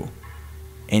 and 2.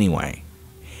 Anyway,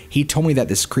 he told me that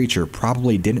this creature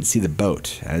probably didn't see the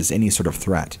boat as any sort of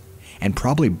threat and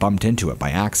probably bumped into it by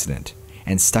accident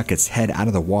and stuck its head out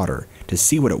of the water to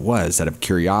see what it was out of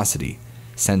curiosity,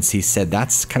 since he said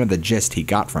that's kind of the gist he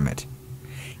got from it.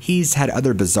 He's had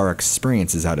other bizarre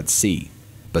experiences out at sea,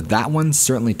 but that one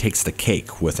certainly takes the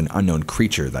cake with an unknown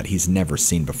creature that he's never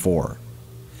seen before.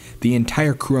 The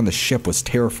entire crew on the ship was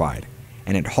terrified,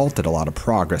 and it halted a lot of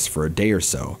progress for a day or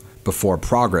so before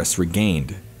progress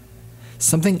regained.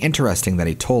 Something interesting that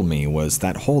he told me was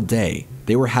that whole day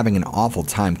they were having an awful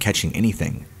time catching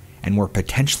anything, and were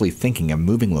potentially thinking of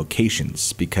moving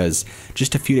locations because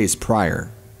just a few days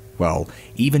prior, well,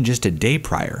 even just a day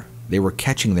prior, they were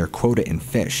catching their quota in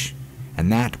fish,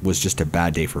 and that was just a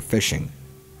bad day for fishing.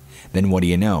 Then what do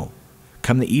you know?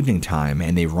 Come the evening time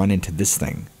and they run into this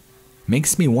thing.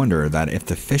 Makes me wonder that if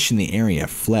the fish in the area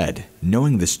fled,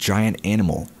 knowing this giant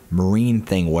animal, marine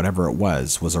thing, whatever it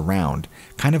was around,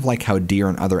 kind of like how deer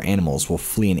and other animals will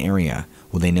flee an area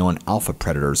when they know an alpha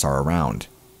predators are around.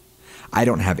 I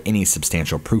don't have any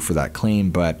substantial proof for that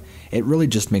claim, but it really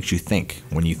just makes you think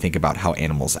when you think about how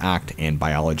animals act in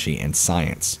biology and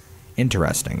science.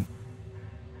 Interesting.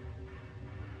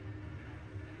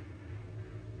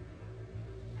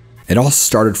 It all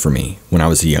started for me when I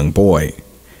was a young boy,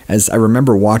 as I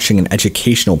remember watching an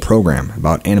educational program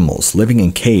about animals living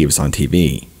in caves on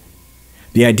TV.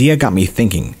 The idea got me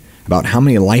thinking about how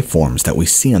many life forms that we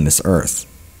see on this earth,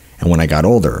 and when I got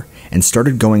older and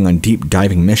started going on deep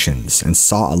diving missions and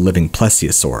saw a living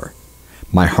plesiosaur,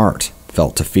 my heart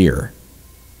felt to fear.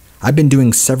 I've been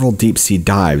doing several deep sea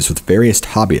dives with various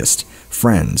hobbyists,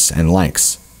 friends, and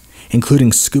likes,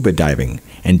 including scuba diving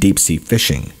and deep sea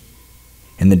fishing.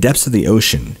 In the depths of the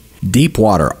ocean, Deep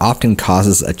water often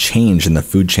causes a change in the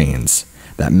food chains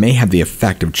that may have the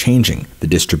effect of changing the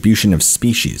distribution of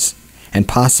species and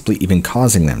possibly even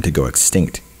causing them to go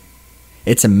extinct.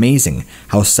 It's amazing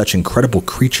how such incredible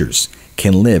creatures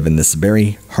can live in this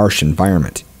very harsh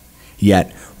environment,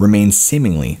 yet remain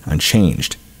seemingly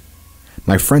unchanged.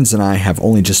 My friends and I have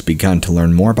only just begun to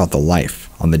learn more about the life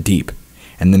on the deep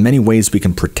and the many ways we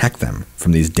can protect them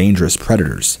from these dangerous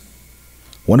predators.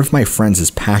 One of my friends is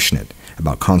passionate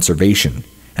about conservation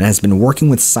and has been working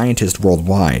with scientists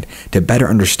worldwide to better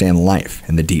understand life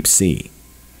in the deep sea,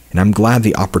 and I'm glad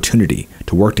the opportunity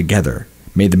to work together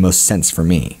made the most sense for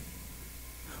me.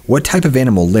 What type of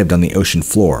animal lived on the ocean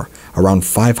floor around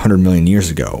 500 million years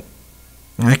ago?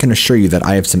 I can assure you that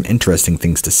I have some interesting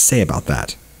things to say about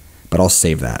that, but I'll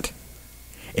save that.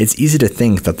 It's easy to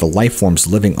think that the life forms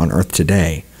living on Earth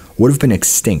today would have been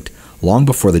extinct long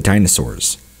before the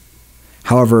dinosaurs.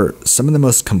 However, some of the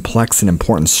most complex and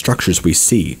important structures we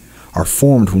see are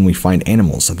formed when we find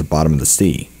animals at the bottom of the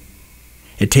sea.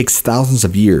 It takes thousands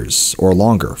of years or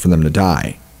longer for them to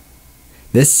die.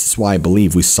 This is why I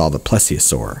believe we saw the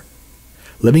plesiosaur.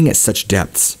 Living at such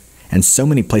depths and so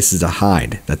many places to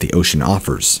hide that the ocean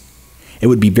offers, it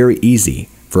would be very easy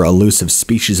for elusive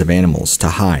species of animals to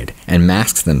hide and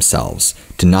mask themselves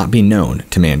to not be known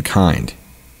to mankind.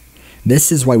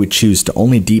 This is why we choose to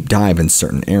only deep dive in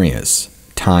certain areas,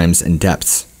 times, and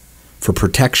depths, for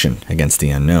protection against the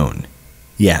unknown.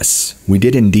 Yes, we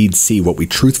did indeed see what we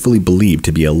truthfully believe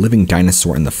to be a living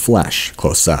dinosaur in the flesh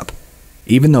close up.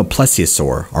 Even though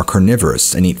plesiosaur are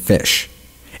carnivorous and eat fish,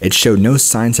 it showed no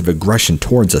signs of aggression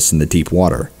towards us in the deep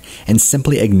water and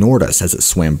simply ignored us as it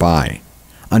swam by,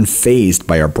 unfazed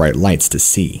by our bright lights to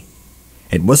see.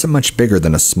 It wasn't much bigger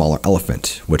than a smaller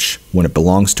elephant, which, when it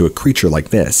belongs to a creature like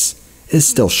this, is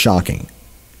still shocking.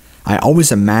 I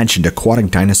always imagined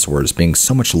aquatic dinosaurs being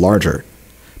so much larger,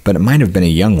 but it might have been a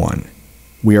young one.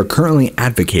 We are currently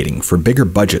advocating for bigger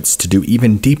budgets to do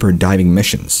even deeper diving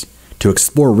missions, to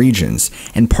explore regions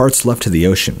and parts left to the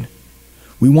ocean.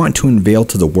 We want to unveil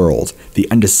to the world the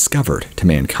undiscovered to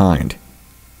mankind.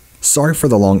 Sorry for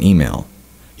the long email.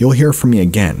 You'll hear from me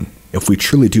again if we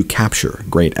truly do capture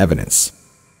great evidence.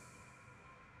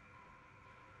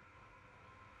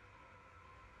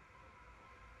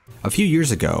 A few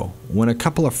years ago, when a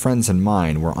couple of friends and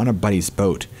mine were on a buddy's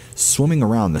boat swimming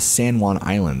around the San Juan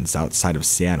Islands outside of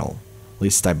Seattle, at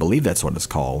least I believe that's what it's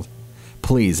called.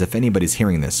 Please, if anybody's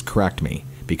hearing this, correct me,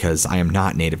 because I am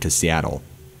not native to Seattle.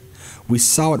 We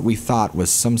saw what we thought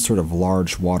was some sort of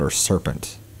large water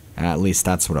serpent. At least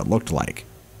that's what it looked like.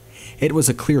 It was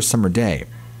a clear summer day,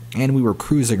 and we were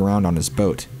cruising around on his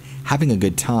boat, having a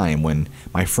good time when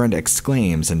my friend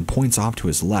exclaims and points off to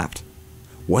his left,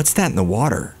 "What's that in the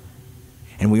water?"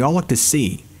 And we all look to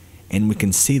see, and we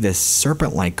can see this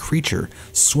serpent-like creature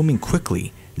swimming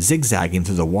quickly, zigzagging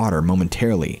through the water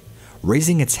momentarily,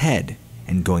 raising its head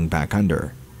and going back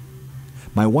under.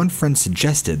 My one friend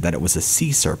suggested that it was a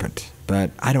sea serpent,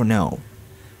 but I don't know.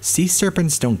 Sea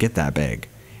serpents don't get that big,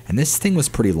 and this thing was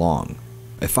pretty long.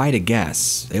 If I had to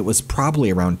guess, it was probably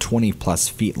around 20 plus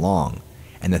feet long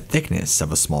and the thickness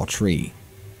of a small tree.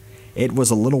 It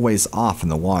was a little ways off in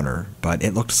the water, but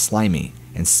it looked slimy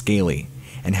and scaly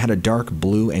and had a dark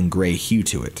blue and gray hue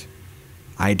to it.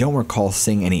 I don't recall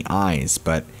seeing any eyes,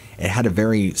 but it had a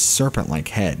very serpent-like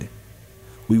head.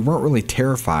 We weren't really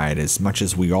terrified as much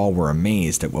as we all were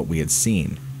amazed at what we had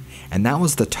seen, and that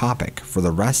was the topic for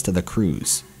the rest of the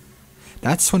cruise.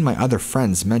 That's when my other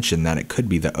friends mentioned that it could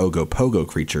be the Ogopogo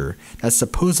creature that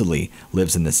supposedly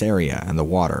lives in this area and the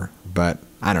water, but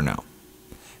I don't know.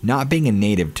 Not being a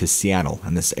native to Seattle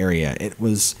and this area, it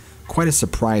was quite a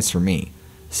surprise for me,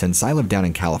 since I live down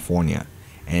in California,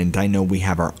 and I know we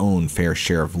have our own fair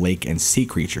share of lake and sea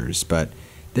creatures, but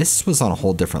this was on a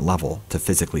whole different level to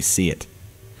physically see it.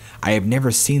 I have never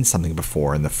seen something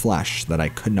before in the flesh that I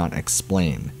could not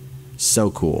explain. So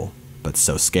cool, but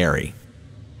so scary.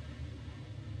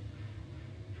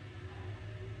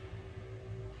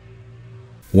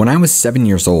 When I was 7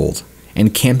 years old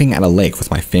and camping at a lake with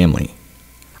my family,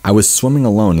 I was swimming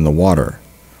alone in the water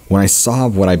when I saw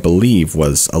what I believe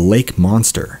was a lake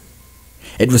monster.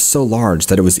 It was so large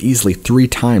that it was easily 3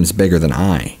 times bigger than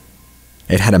I.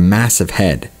 It had a massive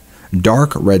head,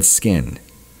 dark red skin,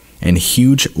 and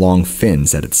huge long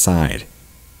fins at its side.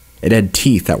 It had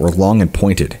teeth that were long and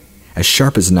pointed, as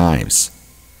sharp as knives.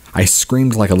 I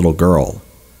screamed like a little girl.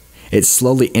 It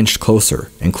slowly inched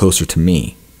closer and closer to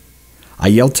me. I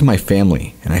yelled to my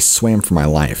family and I swam for my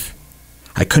life.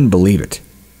 I couldn't believe it.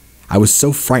 I was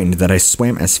so frightened that I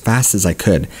swam as fast as I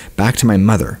could back to my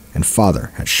mother and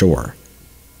father at shore.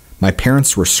 My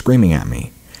parents were screaming at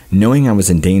me, knowing I was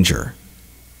in danger.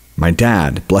 My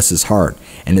dad, bless his heart,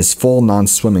 in his full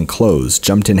non-swimming clothes,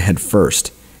 jumped in head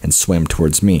first and swam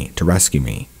towards me to rescue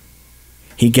me.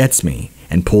 He gets me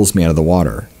and pulls me out of the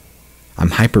water. I'm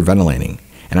hyperventilating,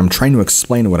 and I'm trying to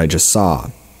explain what I just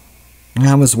saw.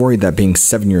 I was worried that being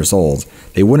 7 years old,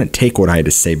 they wouldn't take what I had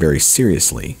to say very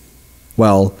seriously.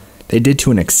 Well, they did to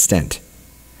an extent.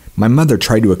 My mother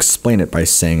tried to explain it by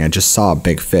saying I just saw a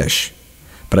big fish,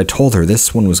 but I told her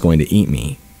this one was going to eat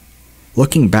me.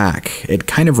 Looking back, it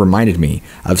kind of reminded me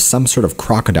of some sort of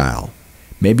crocodile,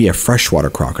 maybe a freshwater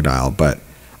crocodile, but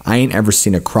I ain't ever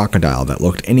seen a crocodile that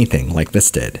looked anything like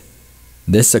this did.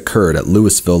 This occurred at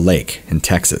Louisville Lake in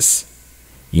Texas.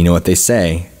 You know what they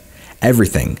say,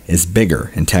 everything is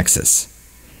bigger in Texas,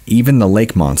 even the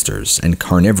lake monsters and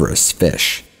carnivorous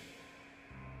fish.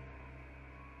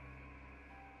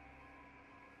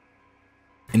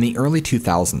 In the early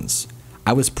 2000s,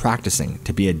 I was practicing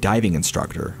to be a diving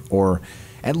instructor, or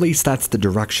at least that's the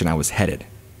direction I was headed.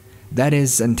 That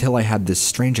is, until I had this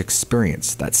strange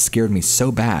experience that scared me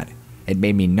so bad, it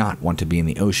made me not want to be in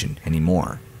the ocean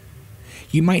anymore.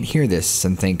 You might hear this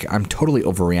and think I'm totally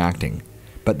overreacting,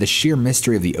 but the sheer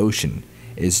mystery of the ocean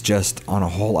is just on a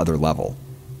whole other level.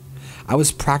 I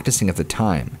was practicing at the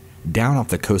time, down off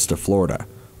the coast of Florida,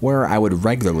 where I would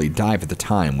regularly dive at the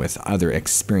time with other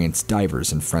experienced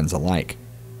divers and friends alike.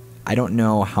 I don't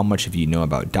know how much of you know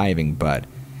about diving, but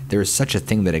there is such a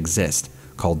thing that exists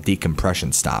called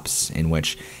decompression stops, in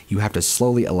which you have to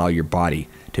slowly allow your body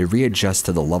to readjust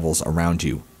to the levels around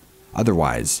you.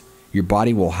 Otherwise, your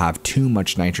body will have too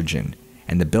much nitrogen,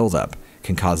 and the buildup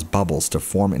can cause bubbles to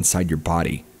form inside your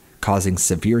body, causing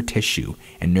severe tissue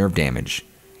and nerve damage,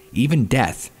 even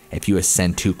death if you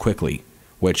ascend too quickly,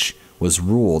 which was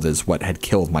ruled as what had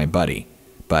killed my buddy,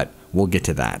 but we'll get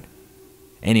to that.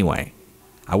 Anyway,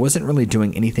 I wasn't really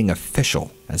doing anything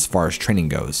official as far as training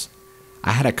goes.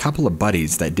 I had a couple of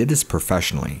buddies that did this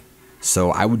professionally,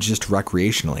 so I would just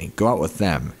recreationally go out with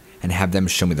them and have them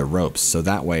show me the ropes, so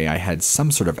that way I had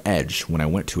some sort of edge when I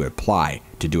went to apply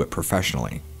to do it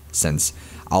professionally, since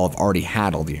I'll have already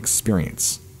had all the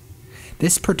experience.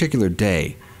 This particular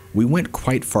day, we went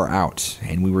quite far out,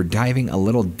 and we were diving a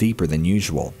little deeper than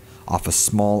usual off a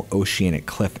small oceanic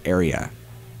cliff area.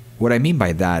 What I mean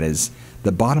by that is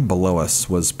the bottom below us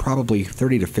was probably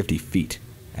 30 to 50 feet,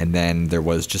 and then there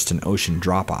was just an ocean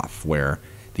drop-off where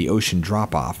the ocean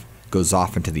drop-off goes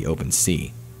off into the open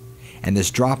sea. And this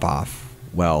drop-off,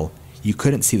 well, you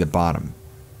couldn't see the bottom.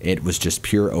 It was just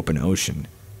pure open ocean.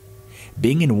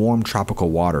 Being in warm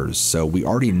tropical waters, so we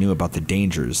already knew about the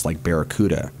dangers like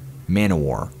barracuda,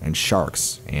 man-o-war, and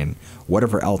sharks, and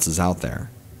whatever else is out there.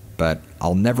 But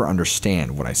I'll never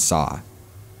understand what I saw.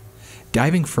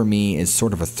 Diving for me is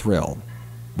sort of a thrill.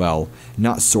 Well,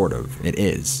 not sort of, it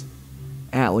is.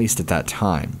 At least at that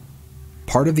time.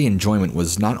 Part of the enjoyment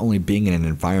was not only being in an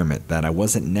environment that I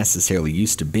wasn't necessarily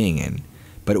used to being in,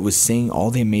 but it was seeing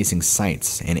all the amazing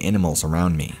sights and animals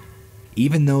around me.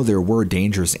 Even though there were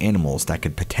dangerous animals that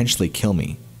could potentially kill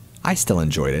me, I still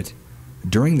enjoyed it.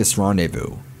 During this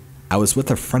rendezvous, I was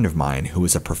with a friend of mine who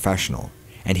was a professional,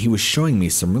 and he was showing me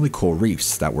some really cool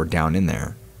reefs that were down in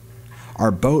there.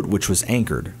 Our boat, which was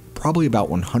anchored, probably about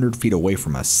 100 feet away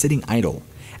from us, sitting idle,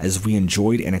 as we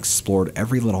enjoyed and explored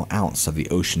every little ounce of the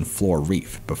ocean floor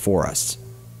reef before us.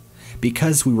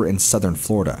 Because we were in southern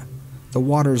Florida, the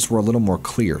waters were a little more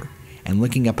clear, and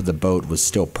looking up at the boat was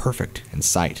still perfect in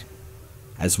sight.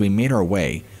 As we made our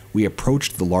way, we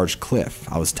approached the large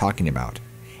cliff I was talking about,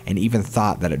 and even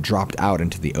thought that it dropped out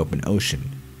into the open ocean.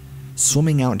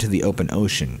 Swimming out into the open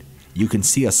ocean, you can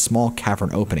see a small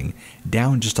cavern opening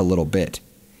down just a little bit.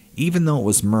 Even though it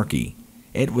was murky,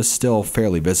 it was still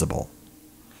fairly visible.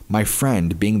 My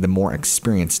friend, being the more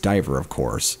experienced diver, of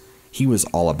course, he was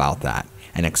all about that,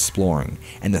 and exploring,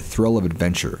 and the thrill of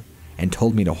adventure, and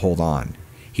told me to hold on.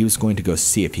 He was going to go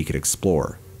see if he could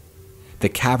explore. The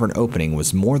cavern opening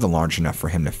was more than large enough for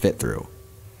him to fit through.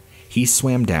 He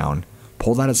swam down,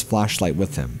 pulled out his flashlight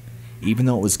with him, even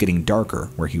though it was getting darker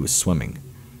where he was swimming.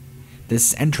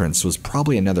 This entrance was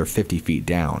probably another 50 feet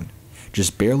down,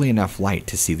 just barely enough light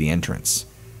to see the entrance.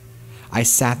 I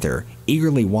sat there,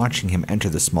 eagerly watching him enter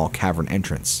the small cavern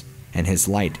entrance, and his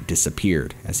light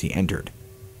disappeared as he entered.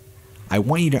 I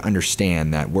want you to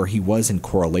understand that where he was in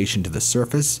correlation to the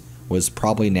surface was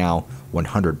probably now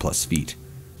 100 plus feet.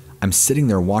 I'm sitting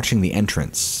there watching the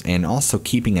entrance, and also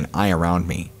keeping an eye around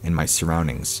me and my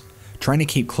surroundings, trying to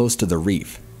keep close to the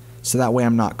reef, so that way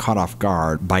I'm not caught off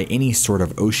guard by any sort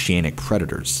of oceanic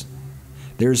predators.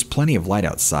 There's plenty of light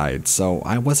outside, so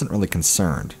I wasn't really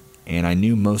concerned, and I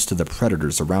knew most of the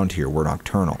predators around here were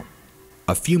nocturnal.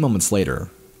 A few moments later,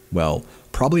 well,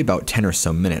 probably about 10 or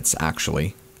so minutes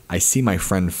actually, I see my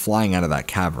friend flying out of that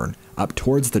cavern, up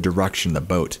towards the direction of the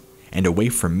boat, and away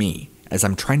from me as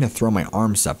I'm trying to throw my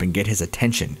arms up and get his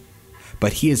attention.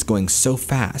 But he is going so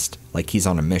fast, like he's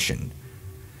on a mission.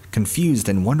 Confused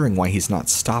and wondering why he's not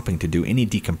stopping to do any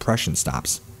decompression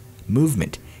stops,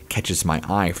 movement catches my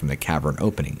eye from the cavern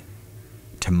opening.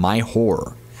 To my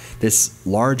horror, this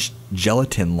large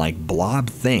gelatin-like blob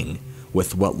thing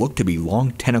with what looked to be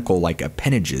long tentacle-like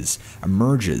appendages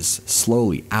emerges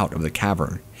slowly out of the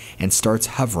cavern and starts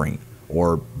hovering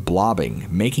or blobbing,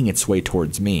 making its way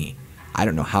towards me. I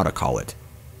don't know how to call it.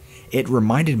 It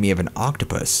reminded me of an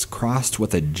octopus crossed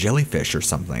with a jellyfish or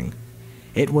something.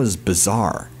 It was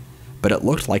bizarre, but it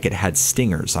looked like it had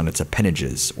stingers on its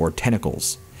appendages or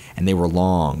tentacles, and they were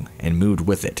long and moved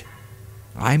with it.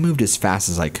 I moved as fast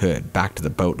as I could back to the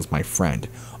boat with my friend,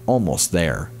 almost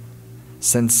there.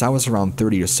 Since I was around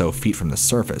 30 or so feet from the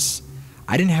surface,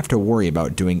 I didn't have to worry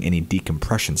about doing any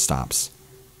decompression stops.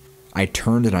 I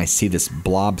turned and I see this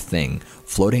blob thing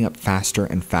floating up faster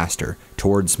and faster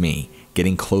towards me,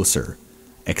 getting closer,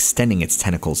 extending its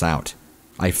tentacles out.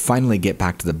 I finally get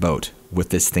back to the boat with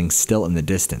this thing still in the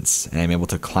distance, and I'm able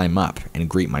to climb up and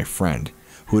greet my friend,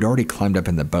 who had already climbed up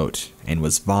in the boat and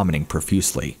was vomiting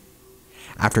profusely.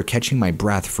 After catching my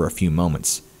breath for a few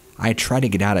moments, I try to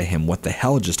get out of him what the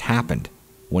hell just happened,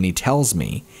 when he tells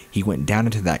me he went down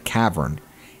into that cavern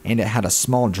and it had a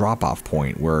small drop-off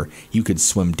point where you could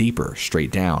swim deeper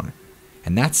straight down.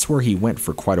 And that's where he went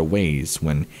for quite a ways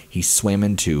when he swam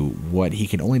into what he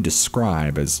can only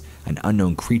describe as an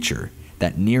unknown creature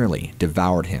that nearly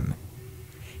devoured him.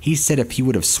 He said if he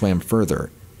would have swam further,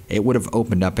 it would have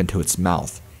opened up into its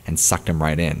mouth and sucked him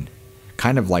right in,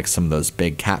 kind of like some of those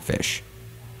big catfish.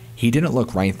 He didn't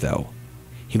look right though.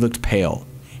 He looked pale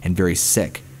and very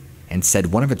sick, and said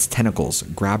one of its tentacles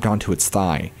grabbed onto its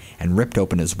thigh and ripped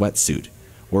open his wetsuit,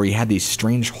 where he had these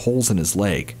strange holes in his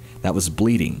leg that was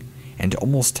bleeding and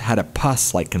almost had a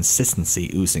pus-like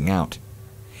consistency oozing out.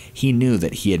 He knew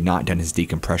that he had not done his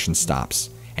decompression stops,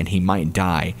 and he might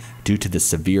die due to the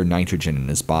severe nitrogen in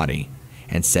his body,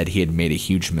 and said he had made a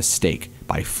huge mistake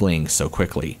by fleeing so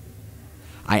quickly.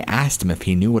 I asked him if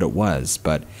he knew what it was,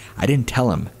 but I didn't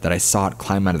tell him that I saw it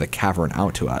climb out of the cavern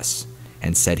out to us,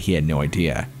 and said he had no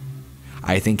idea.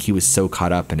 I think he was so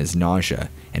caught up in his nausea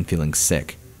and feeling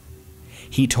sick.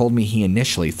 He told me he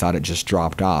initially thought it just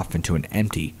dropped off into an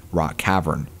empty rock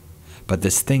cavern, but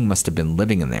this thing must have been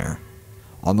living in there.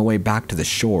 On the way back to the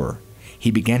shore,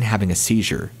 he began having a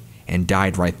seizure and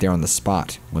died right there on the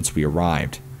spot once we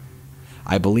arrived.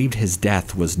 I believed his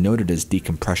death was noted as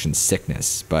decompression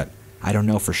sickness, but I don't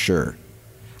know for sure.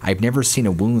 I've never seen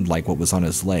a wound like what was on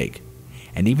his leg,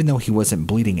 and even though he wasn't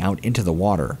bleeding out into the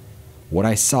water, what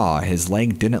I saw, his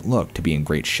leg didn't look to be in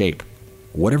great shape.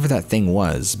 Whatever that thing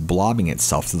was, blobbing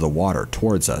itself through the water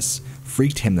towards us,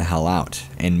 freaked him the hell out,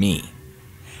 and me.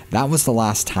 That was the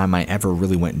last time I ever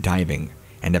really went diving,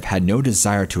 and have had no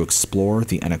desire to explore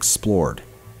the unexplored.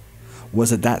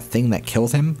 Was it that thing that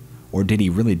killed him, or did he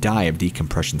really die of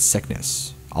decompression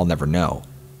sickness? I'll never know.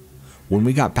 When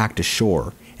we got back to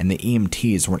shore, and the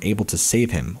EMTs weren't able to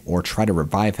save him or try to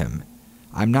revive him,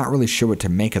 I'm not really sure what to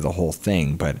make of the whole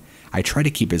thing, but I try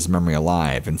to keep his memory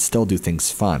alive and still do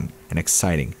things fun and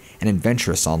exciting and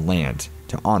adventurous on land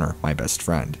to honor my best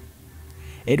friend.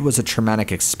 It was a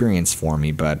traumatic experience for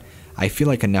me, but I feel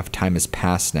like enough time has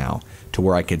passed now to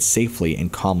where I could safely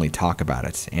and calmly talk about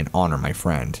it and honor my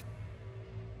friend.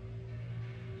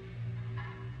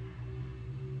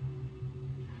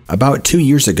 About 2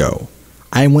 years ago,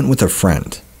 I went with a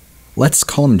friend. Let's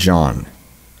call him John.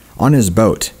 On his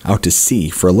boat out to sea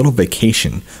for a little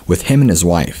vacation with him and his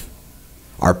wife.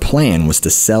 Our plan was to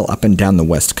sail up and down the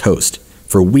west coast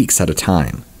for weeks at a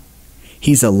time.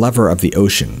 He's a lover of the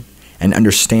ocean and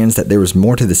understands that there is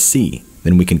more to the sea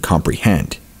than we can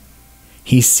comprehend.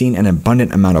 He's seen an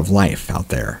abundant amount of life out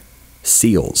there.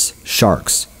 Seals,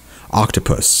 sharks,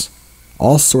 octopus,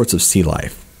 all sorts of sea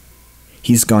life.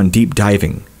 He's gone deep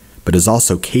diving, but has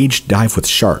also cage dived with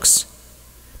sharks.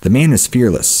 The man is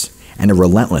fearless and a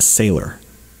relentless sailor.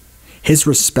 His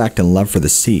respect and love for the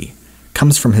sea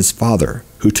comes from his father,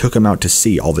 who took him out to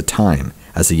sea all the time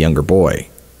as a younger boy.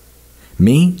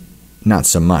 Me, not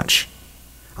so much.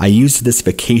 I used this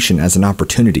vacation as an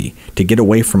opportunity to get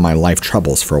away from my life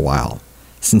troubles for a while,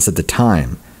 since at the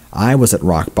time I was at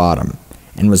rock bottom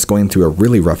and was going through a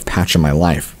really rough patch in my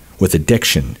life with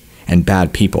addiction and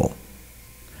bad people.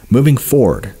 Moving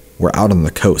forward, we're out on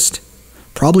the coast,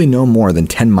 probably no more than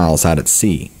 10 miles out at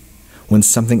sea, when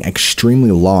something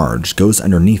extremely large goes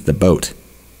underneath the boat.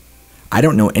 I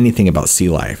don't know anything about sea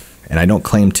life, and I don't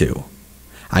claim to.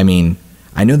 I mean,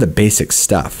 I know the basic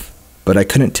stuff, but I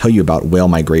couldn't tell you about whale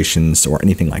migrations or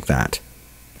anything like that.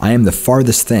 I am the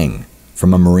farthest thing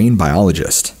from a marine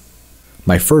biologist.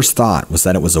 My first thought was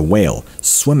that it was a whale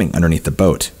swimming underneath the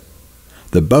boat.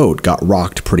 The boat got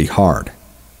rocked pretty hard.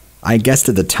 I guessed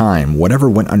at the time whatever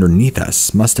went underneath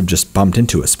us must have just bumped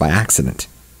into us by accident.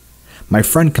 My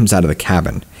friend comes out of the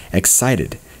cabin,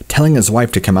 excited, telling his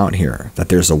wife to come out here, that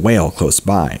there's a whale close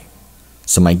by.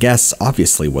 So my guess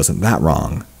obviously wasn't that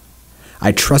wrong.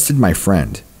 I trusted my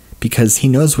friend because he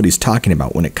knows what he's talking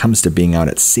about when it comes to being out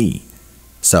at sea.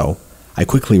 So I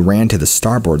quickly ran to the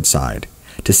starboard side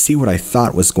to see what I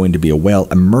thought was going to be a whale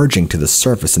emerging to the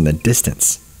surface in the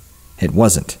distance. It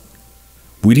wasn't.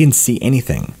 We didn't see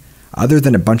anything other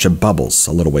than a bunch of bubbles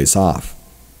a little ways off.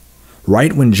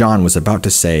 Right when John was about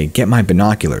to say, "Get my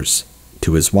binoculars,"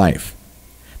 to his wife,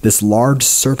 this large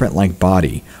serpent-like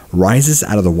body rises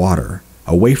out of the water,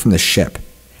 away from the ship,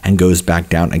 and goes back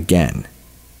down again.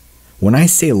 When I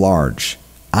say large,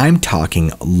 I'm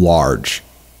talking large.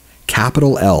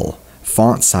 Capital L,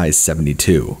 font size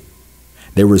 72.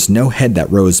 There was no head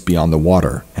that rose beyond the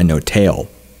water, and no tail.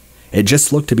 It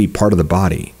just looked to be part of the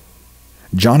body.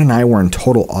 John and I were in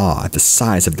total awe at the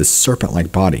size of this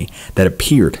serpent-like body that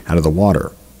appeared out of the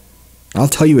water. I'll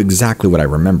tell you exactly what I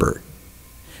remember.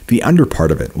 The under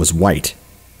part of it was white,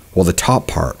 while the top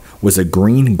part was a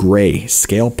green-gray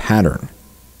scale pattern.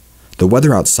 The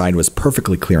weather outside was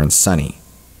perfectly clear and sunny.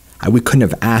 We couldn't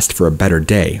have asked for a better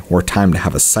day or time to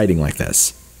have a sighting like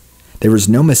this. There was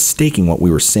no mistaking what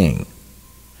we were seeing.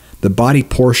 The body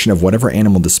portion of whatever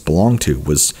animal this belonged to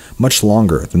was much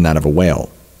longer than that of a whale,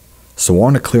 so I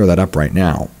want to clear that up right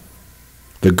now.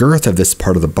 The girth of this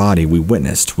part of the body we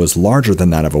witnessed was larger than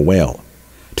that of a whale,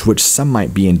 to which some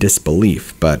might be in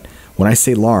disbelief, but when I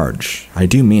say large, I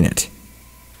do mean it.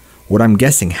 What I'm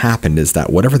guessing happened is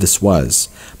that whatever this was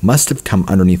must have come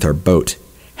underneath our boat,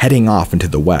 heading off into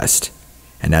the west,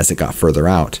 and as it got further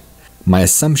out, my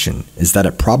assumption is that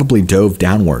it probably dove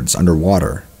downwards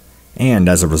underwater, and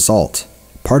as a result,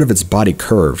 part of its body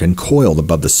curved and coiled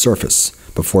above the surface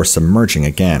before submerging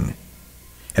again.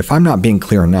 If I'm not being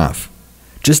clear enough,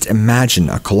 just imagine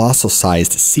a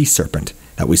colossal-sized sea serpent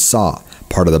that we saw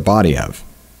part of the body of.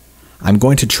 I'm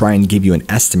going to try and give you an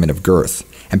estimate of girth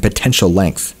and potential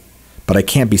length, but I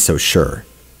can't be so sure.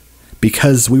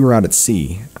 Because we were out at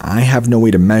sea, I have no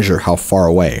way to measure how far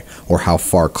away or how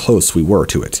far close we were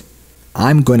to it.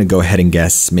 I'm going to go ahead and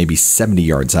guess maybe 70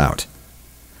 yards out.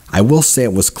 I will say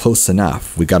it was close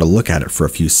enough we got to look at it for a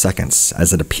few seconds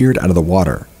as it appeared out of the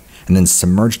water and then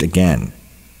submerged again.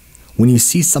 When you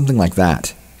see something like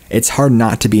that, it's hard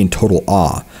not to be in total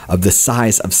awe of the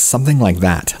size of something like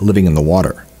that living in the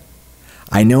water.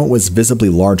 I know it was visibly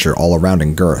larger all around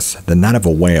in girth than that of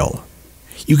a whale.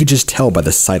 You could just tell by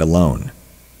the sight alone.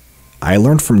 I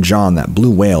learned from John that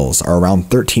blue whales are around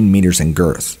 13 meters in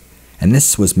girth, and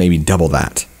this was maybe double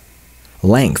that.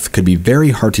 Length could be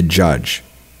very hard to judge.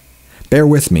 Bear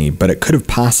with me, but it could have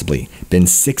possibly been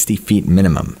 60 feet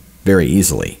minimum, very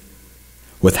easily.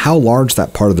 With how large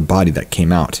that part of the body that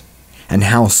came out, and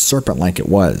how serpent-like it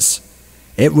was,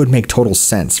 it would make total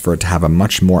sense for it to have a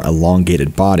much more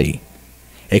elongated body.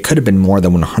 It could have been more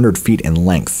than 100 feet in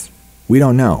length. We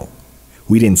don't know.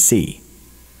 We didn't see.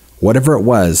 Whatever it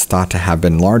was thought to have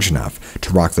been large enough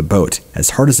to rock the boat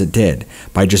as hard as it did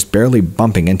by just barely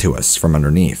bumping into us from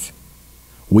underneath.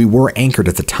 We were anchored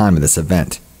at the time of this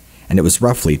event, and it was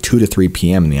roughly 2 to 3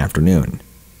 p.m. in the afternoon.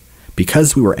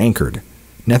 Because we were anchored,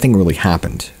 nothing really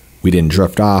happened. We didn't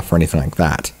drift off or anything like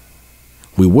that.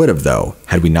 We would have, though,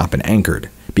 had we not been anchored,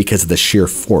 because of the sheer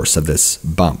force of this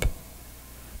bump.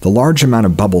 The large amount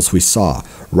of bubbles we saw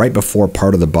right before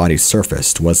part of the body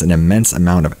surfaced was an immense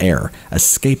amount of air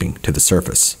escaping to the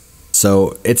surface.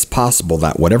 So it's possible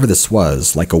that whatever this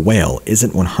was, like a whale,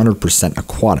 isn't 100%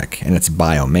 aquatic in its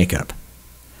bio makeup.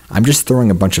 I'm just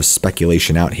throwing a bunch of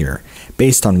speculation out here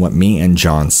based on what me and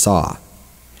John saw.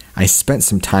 I spent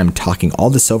some time talking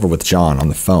all this over with John on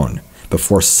the phone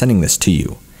before sending this to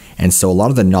you, and so a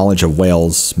lot of the knowledge of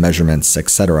whales, measurements,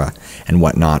 etc. and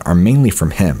whatnot are mainly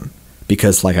from him,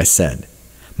 because like I said,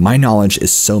 my knowledge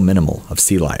is so minimal of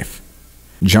sea life.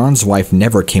 John's wife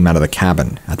never came out of the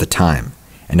cabin at the time,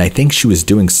 and I think she was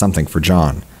doing something for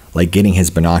John, like getting his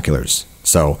binoculars,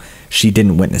 so she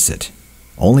didn't witness it.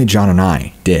 Only John and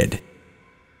I did.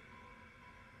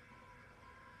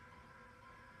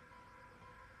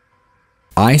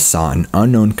 I saw an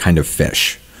unknown kind of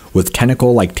fish, with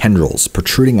tentacle-like tendrils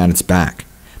protruding out its back,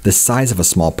 the size of a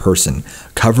small person,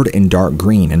 covered in dark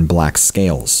green and black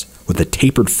scales, with a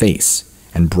tapered face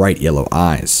and bright yellow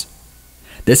eyes.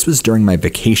 This was during my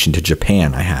vacation to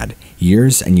Japan I had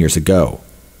years and years ago.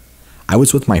 I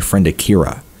was with my friend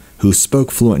Akira, who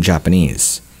spoke fluent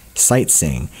Japanese,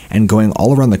 sightseeing and going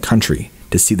all around the country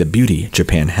to see the beauty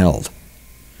Japan held.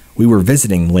 We were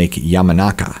visiting Lake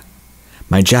Yamanaka.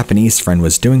 My Japanese friend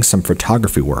was doing some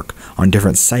photography work on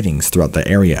different sightings throughout the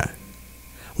area.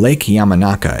 Lake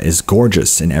Yamanaka is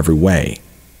gorgeous in every way.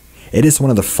 It is one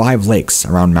of the 5 lakes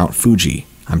around Mount Fuji,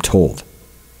 I'm told.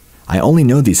 I only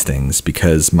know these things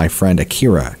because my friend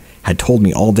Akira had told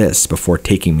me all this before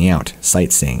taking me out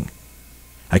sightseeing.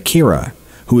 Akira,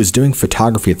 who was doing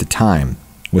photography at the time,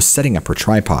 was setting up her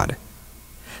tripod.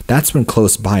 That's when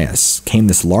close by us came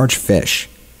this large fish,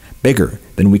 bigger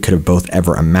than we could have both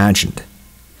ever imagined.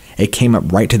 It came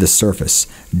up right to the surface,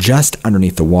 just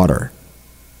underneath the water.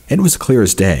 It was clear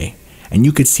as day, and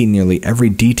you could see nearly every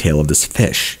detail of this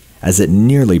fish as it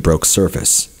nearly broke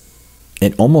surface.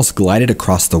 It almost glided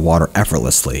across the water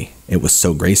effortlessly. It was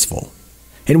so graceful.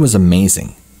 It was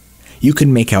amazing. You could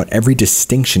make out every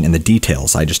distinction in the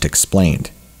details I just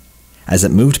explained. As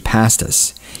it moved past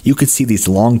us, you could see these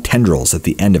long tendrils at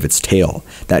the end of its tail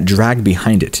that dragged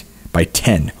behind it by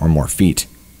 10 or more feet.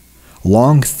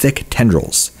 Long, thick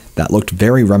tendrils that looked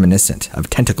very reminiscent of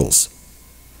tentacles.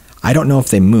 I don't know if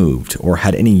they moved or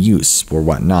had any use or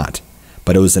whatnot,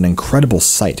 but it was an incredible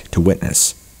sight to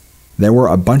witness. There were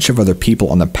a bunch of other people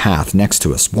on the path next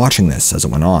to us watching this as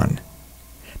it went on.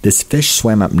 This fish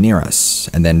swam up near us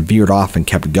and then veered off and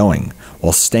kept going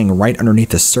while staying right underneath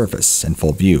the surface in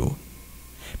full view.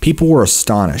 People were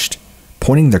astonished,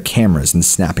 pointing their cameras and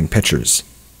snapping pictures.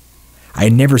 I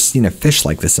had never seen a fish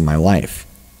like this in my life.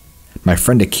 My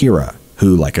friend Akira,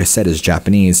 who, like I said, is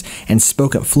Japanese and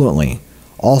spoke it fluently,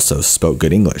 also spoke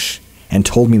good English and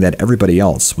told me that everybody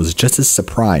else was just as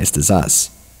surprised as us.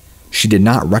 She did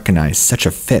not recognize such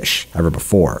a fish ever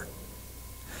before.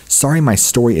 Sorry my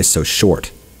story is so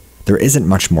short. There isn't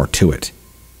much more to it.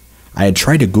 I had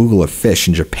tried to Google a fish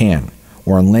in Japan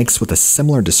or on lakes with a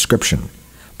similar description,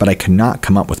 but I could not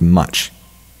come up with much.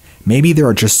 Maybe there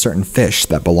are just certain fish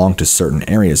that belong to certain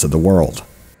areas of the world.